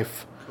my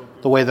life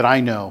the way that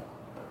I know,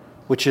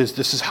 which is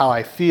this is how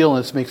I feel,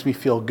 and this makes me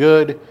feel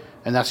good,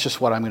 and that's just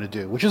what I'm going to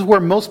do, which is where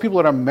most people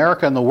in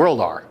America and the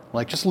world are.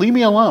 Like, just leave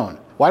me alone.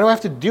 Why do I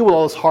have to deal with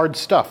all this hard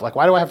stuff? Like,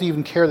 why do I have to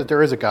even care that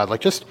there is a God?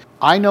 Like, just,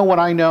 I know what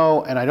I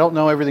know, and I don't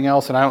know everything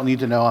else, and I don't need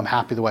to know. I'm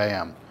happy the way I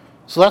am.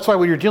 So that's why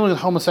when you're dealing with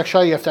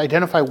homosexuality, you have to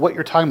identify what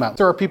you're talking about.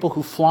 There are people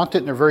who flaunt it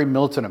and they're very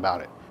militant about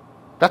it.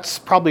 That's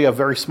probably a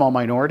very small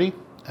minority.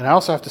 And I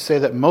also have to say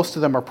that most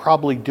of them are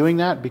probably doing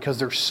that because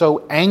they're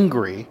so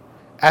angry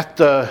at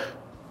the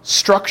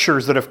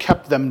structures that have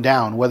kept them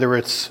down, whether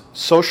it's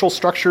social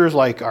structures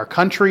like our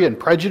country and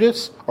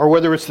prejudice, or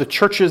whether it's the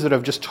churches that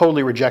have just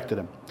totally rejected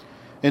them.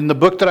 In the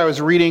book that I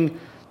was reading,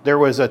 there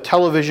was a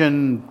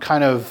television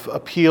kind of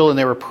appeal, and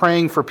they were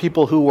praying for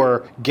people who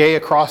were gay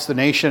across the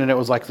nation, and it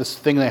was like this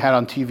thing they had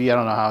on TV. I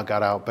don't know how it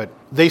got out, but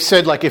they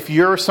said, like, if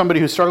you're somebody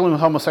who's struggling with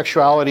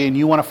homosexuality and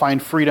you want to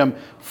find freedom,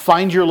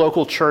 find your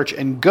local church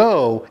and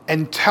go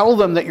and tell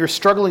them that you're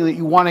struggling, that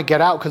you want to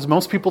get out, because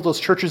most people at those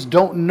churches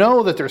don't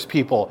know that there's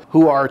people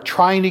who are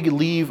trying to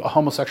leave a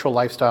homosexual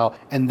lifestyle,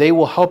 and they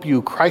will help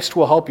you. Christ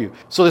will help you.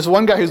 So this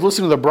one guy who's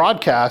listening to the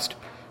broadcast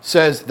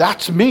says,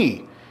 that's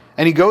me.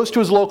 And he goes to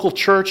his local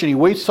church and he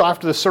waits till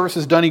after the service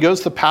is done. He goes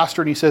to the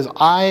pastor and he says,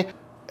 I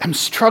am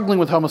struggling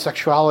with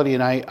homosexuality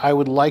and I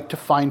would like to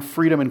find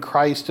freedom in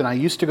Christ. And I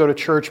used to go to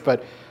church,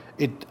 but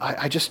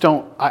I just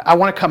don't, I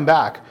want to come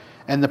back.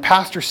 And the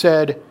pastor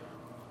said,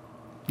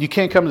 you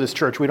can't come to this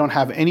church. We don't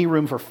have any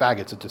room for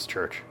faggots at this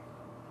church.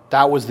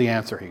 That was the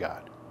answer he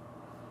got.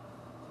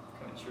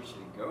 What kind of church did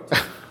he go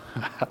to?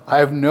 I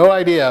have no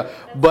idea,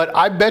 but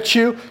I bet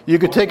you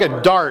could take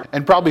a dart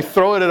and probably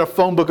throw it at a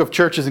phone book of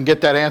churches and get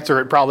that answer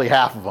at probably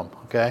half of them,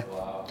 okay?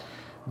 Wow.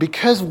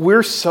 Because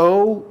we're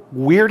so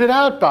weirded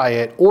out by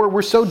it, or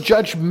we're so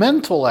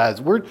judgmental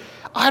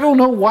I don't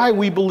know why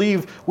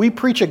we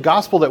preach a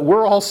gospel that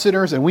we're all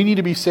sinners and we need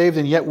to be saved,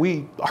 and yet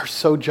we are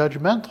so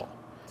judgmental.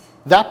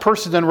 That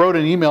person then wrote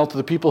an email to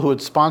the people who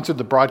had sponsored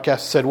the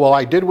broadcast and said, well,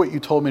 I did what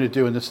you told me to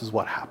do and this is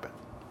what happened.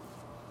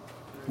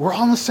 We're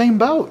all in the same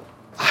boat.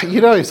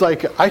 He's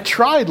like, I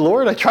tried,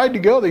 Lord. I tried to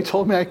go. They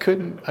told me I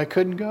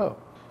couldn't go.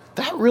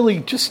 That really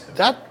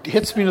that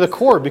hits me to the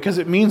core, because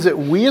it means that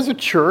we as a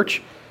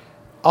church,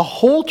 a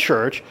whole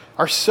church,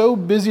 are so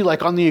busy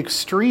like on the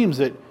extremes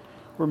that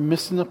we're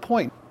missing the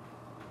point.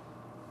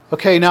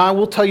 Okay, now I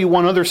will tell you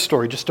one other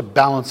story just to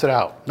balance it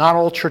out. Not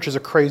all churches are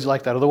crazy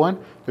like that other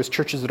one. There's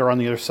churches that are on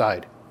the other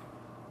side.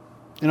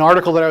 An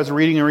article that I was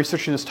reading and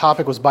researching this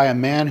topic was by a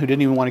man who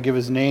didn't even want to give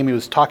his name. He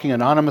was talking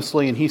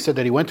anonymously, and he said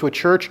that he went to a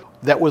church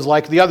that was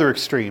like the other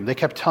extreme. They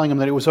kept telling him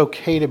that it was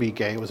okay to be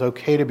gay. It was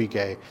okay to be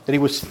gay. That he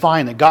was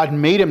fine. That God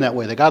made him that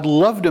way. That God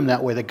loved him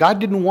that way. That God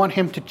didn't want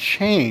him to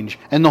change.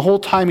 And the whole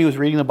time he was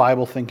reading the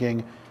Bible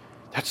thinking,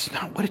 that's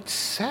not what it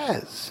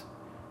says.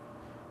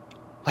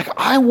 Like,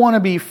 I want to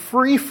be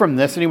free from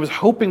this. And he was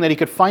hoping that he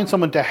could find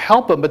someone to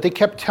help him, but they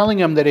kept telling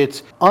him that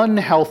it's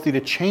unhealthy to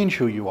change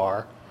who you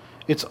are.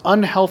 It's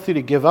unhealthy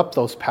to give up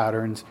those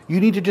patterns. You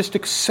need to just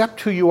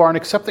accept who you are and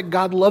accept that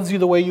God loves you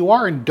the way you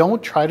are, and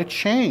don't try to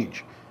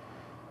change.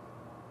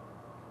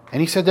 And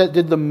he said that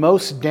did the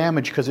most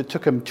damage because it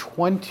took him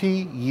 20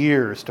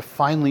 years to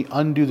finally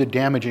undo the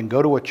damage and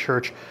go to a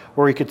church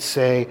where he could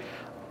say,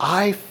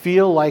 I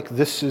feel like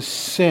this is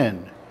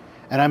sin,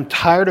 and I'm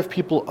tired of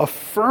people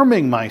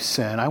affirming my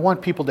sin. I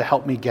want people to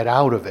help me get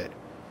out of it.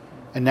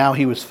 And now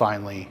he was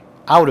finally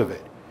out of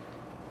it.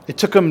 It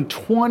took him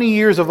 20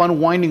 years of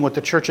unwinding what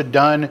the church had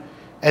done.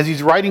 As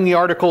he's writing the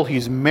article,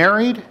 he's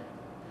married,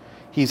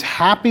 he's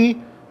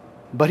happy,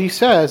 but he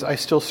says, I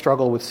still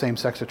struggle with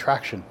same-sex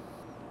attraction.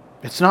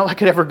 It's not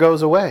like it ever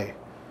goes away,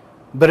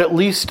 but at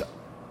least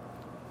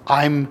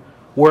I'm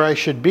where I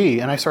should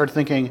be. And I started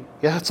thinking,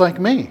 yeah, it's like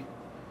me.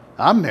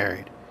 I'm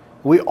married.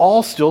 We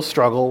all still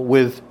struggle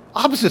with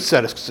opposite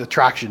sex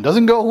attraction. It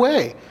doesn't go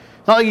away.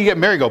 It's not like you get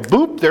married, go,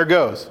 boop, there it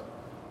goes.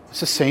 It's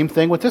the same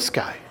thing with this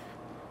guy.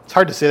 It's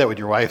hard to say that with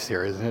your wife's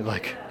here, isn't it?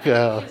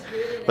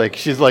 Like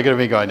she's looking at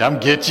me going, I'm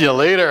getting you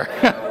later.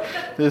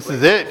 This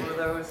is it.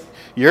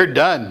 You're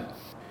done.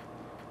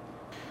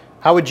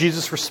 How would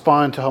Jesus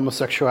respond to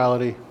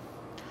homosexuality?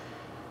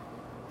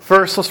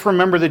 First, let's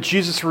remember that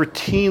Jesus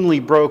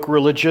routinely broke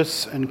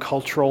religious and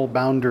cultural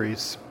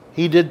boundaries.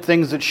 He did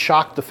things that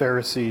shocked the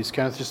Pharisees.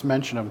 Kenneth just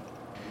mentioned them.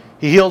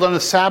 He healed on the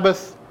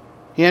Sabbath.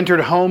 He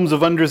entered homes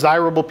of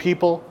undesirable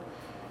people.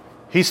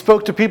 He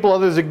spoke to people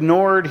others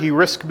ignored. He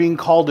risked being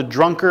called a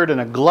drunkard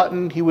and a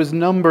glutton. He was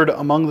numbered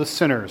among the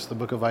sinners, the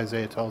book of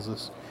Isaiah tells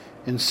us,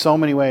 in so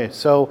many ways.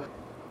 So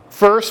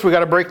first, we got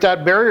to break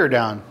that barrier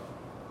down.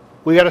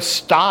 We got to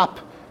stop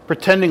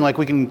pretending like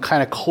we can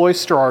kind of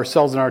cloister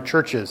ourselves in our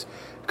churches,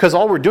 because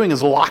all we're doing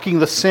is locking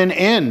the sin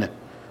in.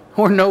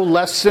 We're no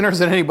less sinners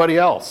than anybody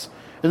else.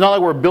 It's not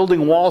like we're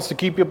building walls to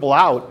keep people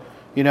out.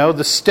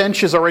 The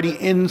stench is already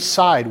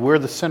inside. We're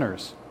the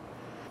sinners.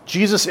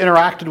 Jesus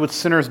interacted with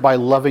sinners by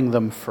loving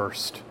them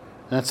first.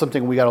 And that's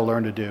something we got to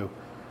learn to do.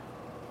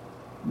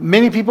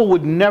 Many people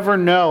would never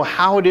know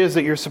how it is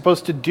that you're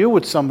supposed to deal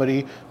with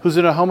somebody who's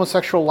in a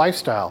homosexual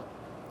lifestyle.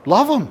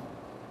 Love them.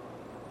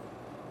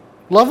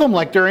 Love them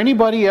like they're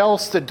anybody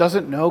else that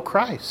doesn't know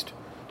Christ.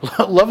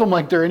 Love them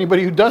like they're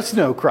anybody who does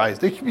know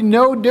Christ. They should be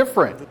no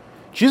different.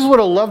 Jesus would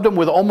have loved them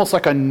with almost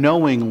like a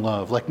knowing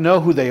love. Like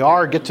know who they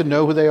are, get to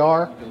know who they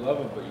are. You can love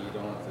them, but you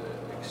don't have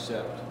to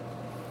accept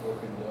or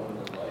condone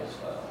their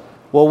lifestyle.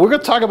 Well, we're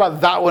going to talk about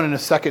that one in a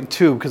second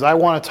too, because I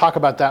want to talk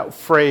about that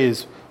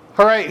phrase.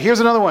 All right, here's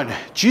another one.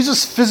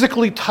 Jesus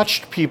physically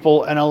touched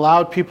people and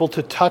allowed people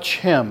to touch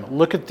him.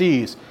 Look at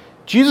these.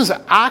 Jesus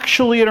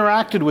actually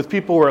interacted with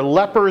people who were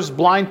lepers,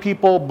 blind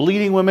people,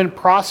 bleeding women,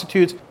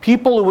 prostitutes,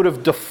 people who would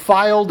have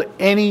defiled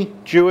any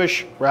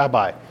Jewish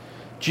rabbi.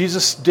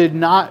 Jesus did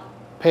not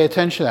pay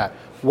attention to that.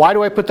 Why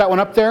do I put that one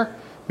up there?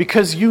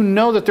 Because you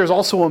know that there's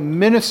also a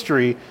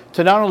ministry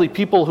to not only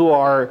people who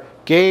are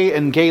gay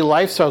and gay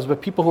lifestyles,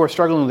 but people who are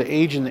struggling with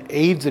AIDS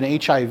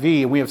and HIV.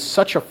 And we have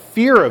such a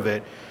fear of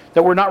it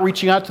that we're not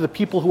reaching out to the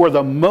people who are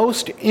the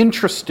most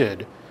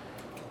interested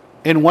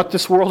in what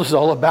this world is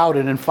all about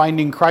and in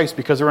finding Christ,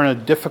 because they're in a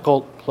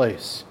difficult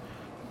place.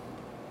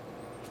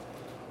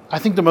 I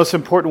think the most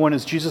important one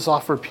is Jesus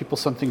offered people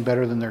something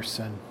better than their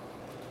sin.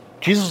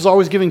 Jesus was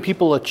always giving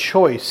people a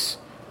choice.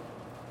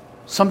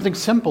 Something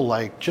simple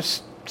like,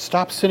 just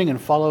stop sinning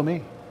and follow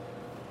me.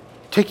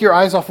 Take your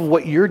eyes off of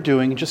what you're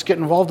doing and just get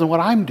involved in what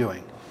I'm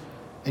doing.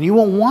 And you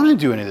won't want to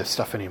do any of this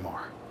stuff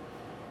anymore.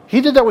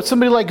 He did that with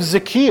somebody like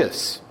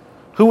Zacchaeus,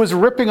 who was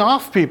ripping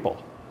off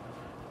people.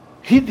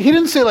 He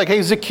didn't say like,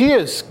 hey,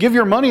 Zacchaeus, give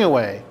your money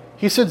away.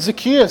 He said,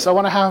 Zacchaeus, I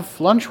want to have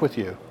lunch with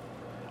you.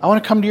 I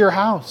want to come to your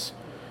house.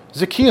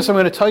 Zacchaeus, I'm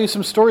going to tell you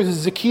some stories.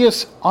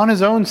 Zacchaeus on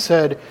his own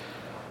said,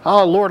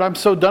 oh, Lord, I'm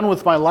so done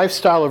with my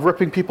lifestyle of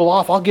ripping people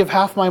off. I'll give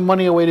half my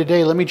money away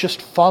today. Let me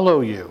just follow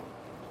you.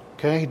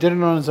 Okay, he did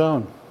it on his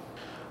own.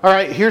 All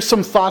right, here's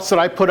some thoughts that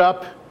I put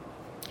up.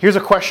 Here's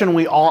a question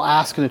we all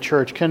ask in the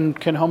church. Can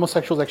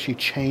homosexuals actually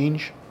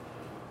change?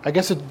 I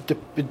guess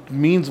it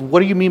means, what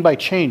do you mean by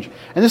change?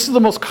 And this is the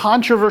most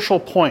controversial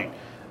point.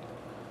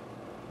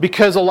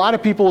 Because a lot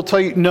of people will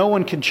tell you no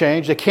one can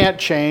change. They can't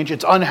change.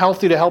 It's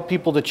unhealthy to help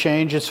people to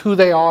change. It's who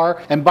they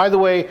are. And by the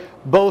way,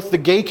 both the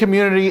gay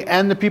community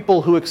and the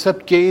people who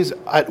accept gays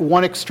at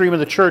one extreme of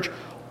the church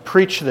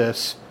preach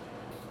this.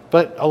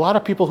 But a lot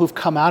of people who've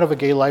come out of a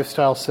gay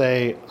lifestyle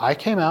say, I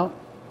came out.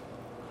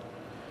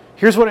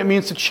 Here's what it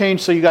means to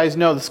change so you guys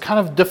know. This is kind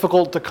of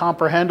difficult to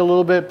comprehend a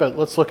little bit, but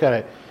let's look at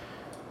it.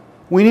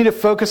 We need to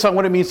focus on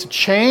what it means to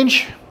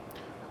change.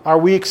 Are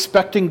we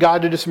expecting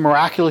God to just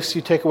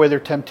miraculously take away their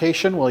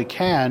temptation? Well, he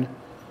can.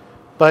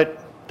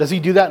 But does he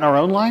do that in our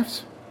own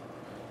lives?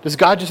 Does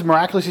God just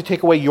miraculously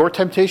take away your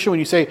temptation when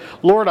you say,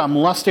 Lord, I'm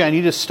lusting, I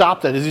need to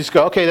stop that? Does he just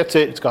go, okay, that's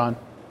it, it's gone?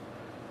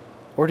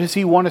 Or does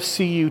he want to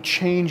see you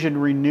change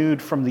and renewed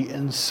from the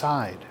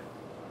inside?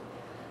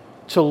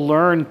 To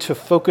learn to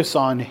focus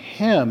on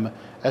him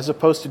as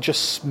opposed to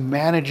just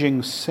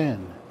managing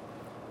sin.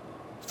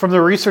 From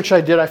the research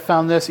I did, I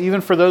found this. Even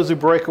for those who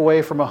break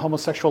away from a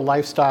homosexual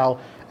lifestyle,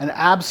 an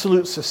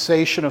absolute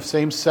cessation of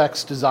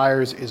same-sex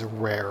desires is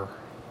rare.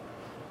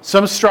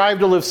 Some strive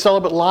to live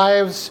celibate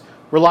lives,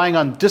 relying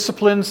on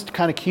disciplines to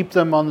kind of keep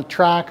them on the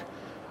track.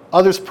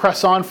 Others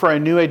press on for a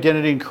new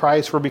identity in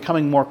Christ, where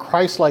becoming more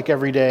Christ-like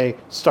every day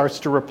starts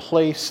to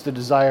replace the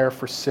desire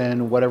for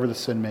sin, whatever the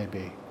sin may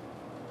be.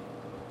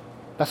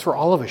 That's where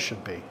all of us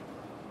should be.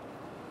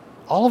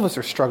 All of us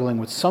are struggling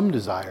with some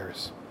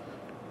desires.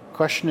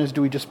 Question is,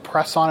 do we just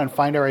press on and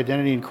find our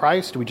identity in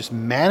Christ? Do we just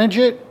manage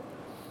it?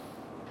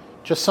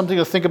 Just something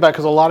to think about,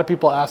 because a lot of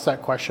people ask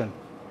that question.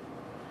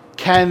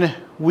 Can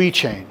we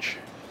change?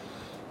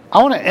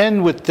 I want to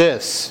end with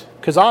this,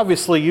 because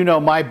obviously you know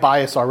my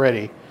bias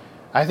already.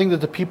 I think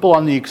that the people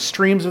on the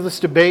extremes of this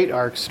debate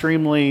are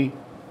extremely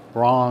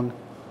wrong.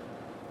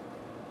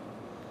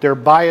 They're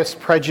biased,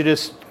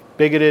 prejudiced,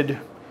 bigoted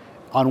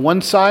on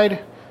one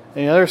side,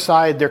 and the other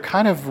side, they're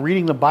kind of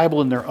reading the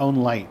Bible in their own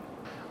light.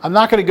 I'm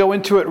not going to go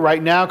into it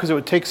right now because it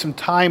would take some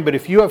time, but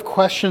if you have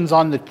questions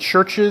on the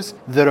churches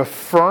that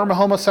affirm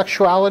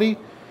homosexuality,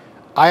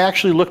 I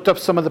actually looked up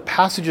some of the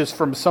passages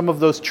from some of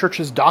those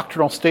churches'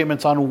 doctrinal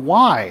statements on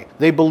why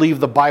they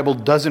believe the Bible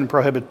doesn't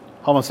prohibit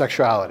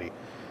homosexuality.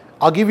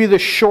 I'll give you the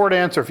short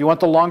answer. If you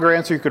want the longer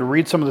answer, you could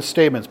read some of the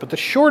statements. But the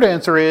short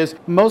answer is,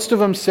 most of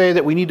them say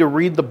that we need to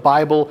read the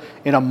Bible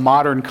in a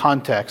modern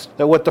context.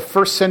 That what the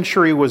first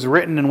century was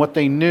written and what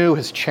they knew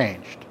has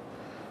changed.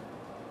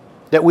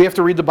 That we have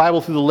to read the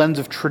Bible through the lens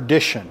of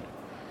tradition.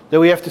 That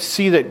we have to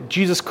see that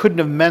Jesus couldn't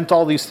have meant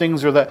all these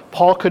things, or that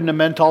Paul couldn't have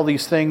meant all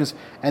these things,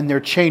 and they're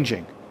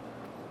changing.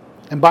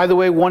 And by the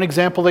way, one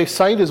example they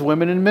cite is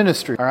women in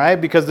ministry, all right?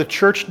 Because the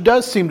church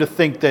does seem to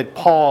think that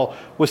Paul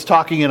was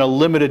talking in a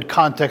limited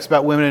context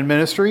about women in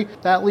ministry.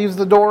 That leaves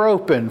the door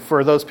open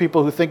for those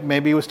people who think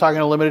maybe he was talking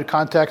in a limited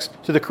context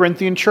to the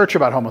Corinthian church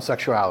about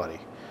homosexuality.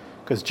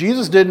 Because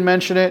Jesus didn't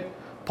mention it,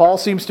 Paul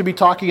seems to be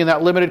talking in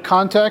that limited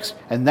context,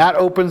 and that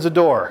opens the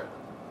door.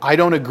 I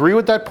don't agree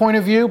with that point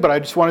of view, but I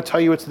just want to tell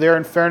you it's there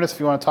in fairness.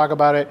 If you want to talk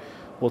about it,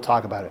 we'll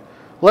talk about it.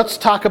 Let's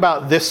talk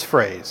about this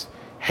phrase.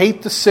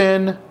 Hate the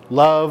sin,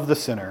 love the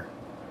sinner.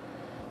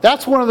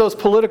 That's one of those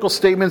political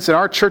statements in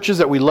our churches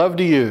that we love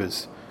to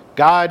use.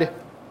 God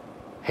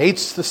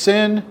hates the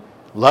sin,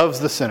 loves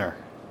the sinner.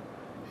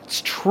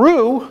 It's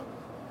true,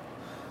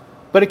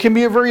 but it can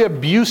be a very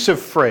abusive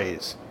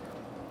phrase.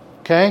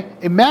 Okay?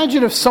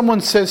 Imagine if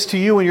someone says to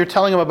you when you're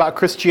telling them about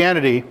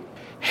Christianity,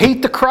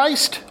 hate the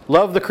Christ,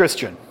 love the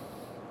Christian.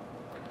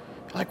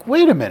 You're like,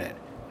 wait a minute.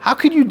 How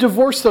could you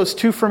divorce those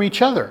two from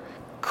each other?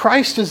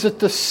 Christ is at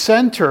the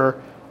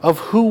center of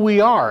who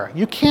we are.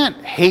 You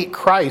can't hate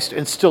Christ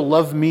and still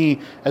love me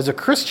as a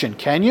Christian,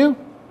 can you?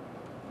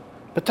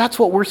 But that's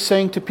what we're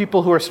saying to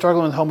people who are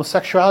struggling with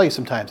homosexuality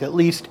sometimes. At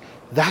least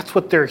that's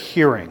what they're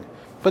hearing.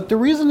 But the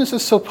reason this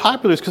is so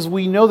popular is because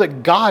we know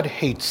that God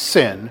hates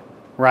sin,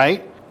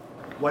 right?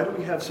 Why do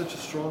we have such a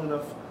strong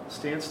enough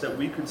stance that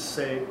we could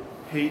say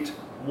hate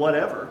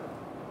whatever?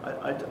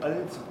 I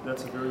think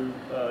that's a very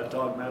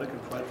dogmatic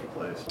and prideful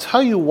place. I'll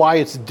tell you why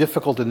it's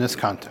difficult in this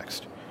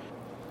context.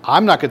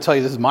 I'm not going to tell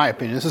you this is my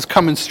opinion. This is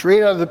coming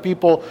straight out of the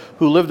people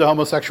who lived a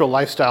homosexual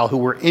lifestyle who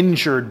were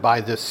injured by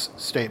this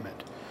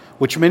statement,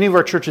 which many of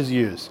our churches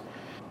use.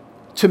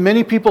 To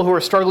many people who are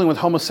struggling with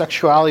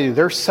homosexuality,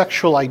 their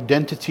sexual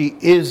identity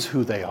is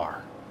who they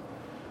are.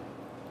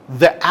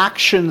 The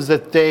actions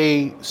that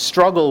they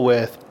struggle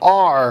with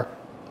are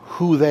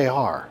who they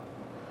are.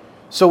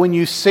 So when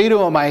you say to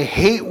them, I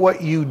hate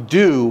what you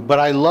do, but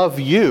I love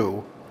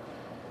you,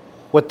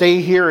 what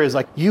they hear is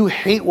like, you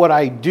hate what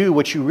I do,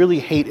 what you really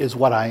hate is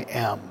what I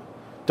am.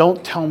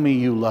 Don't tell me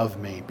you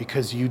love me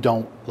because you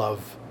don't love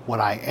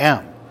what I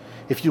am.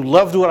 If you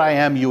loved what I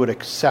am, you would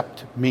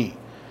accept me.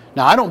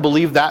 Now, I don't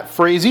believe that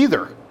phrase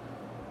either,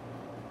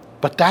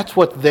 but that's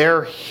what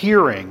they're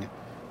hearing.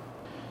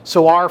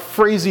 So our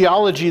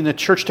phraseology in the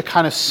church to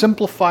kind of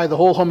simplify the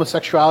whole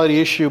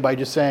homosexuality issue by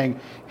just saying,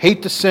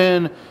 hate the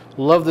sin,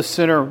 love the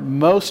sinner.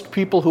 Most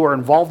people who are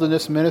involved in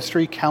this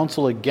ministry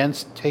counsel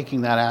against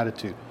taking that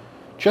attitude.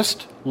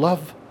 Just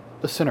love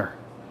the sinner.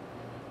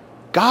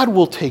 God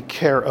will take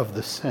care of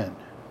the sin.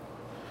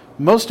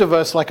 Most of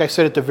us, like I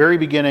said at the very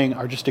beginning,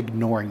 are just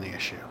ignoring the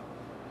issue.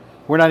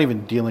 We're not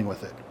even dealing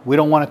with it. We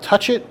don't want to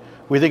touch it.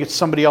 We think it's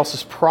somebody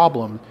else's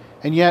problem.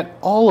 And yet,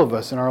 all of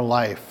us in our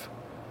life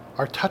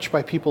are touched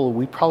by people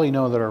we probably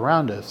know that are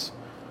around us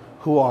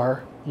who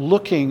are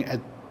looking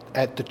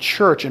at the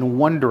church and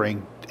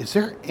wondering, is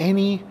there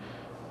any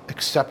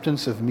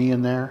acceptance of me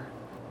in there?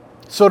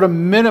 So at a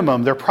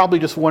minimum, they're probably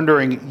just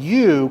wondering,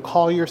 you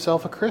call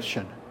yourself a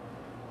Christian.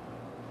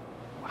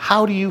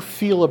 How do you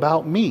feel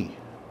about me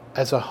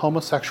as a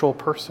homosexual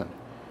person?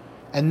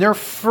 And their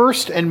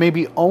first and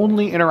maybe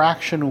only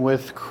interaction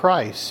with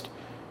Christ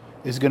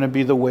is going to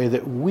be the way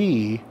that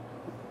we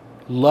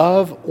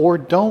love or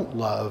don't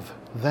love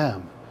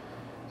them.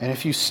 And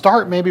if you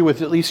start maybe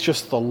with at least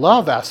just the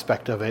love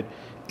aspect of it,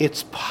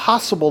 it's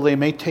possible they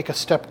may take a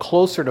step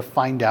closer to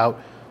find out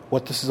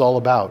what this is all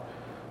about.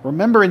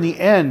 Remember, in the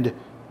end,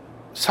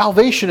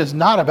 salvation is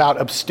not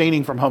about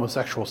abstaining from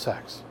homosexual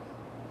sex.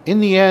 In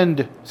the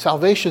end,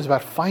 salvation is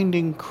about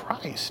finding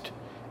Christ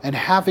and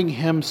having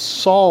him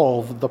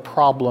solve the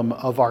problem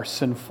of our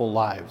sinful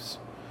lives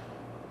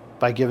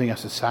by giving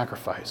us a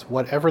sacrifice,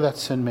 whatever that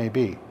sin may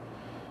be.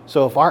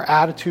 So if our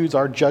attitudes,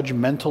 our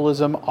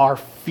judgmentalism, our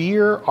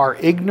fear, our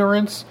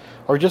ignorance,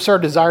 or just our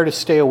desire to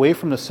stay away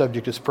from the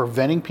subject is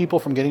preventing people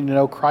from getting to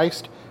know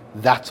Christ,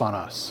 that's on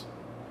us.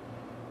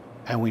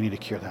 And we need to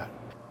cure that.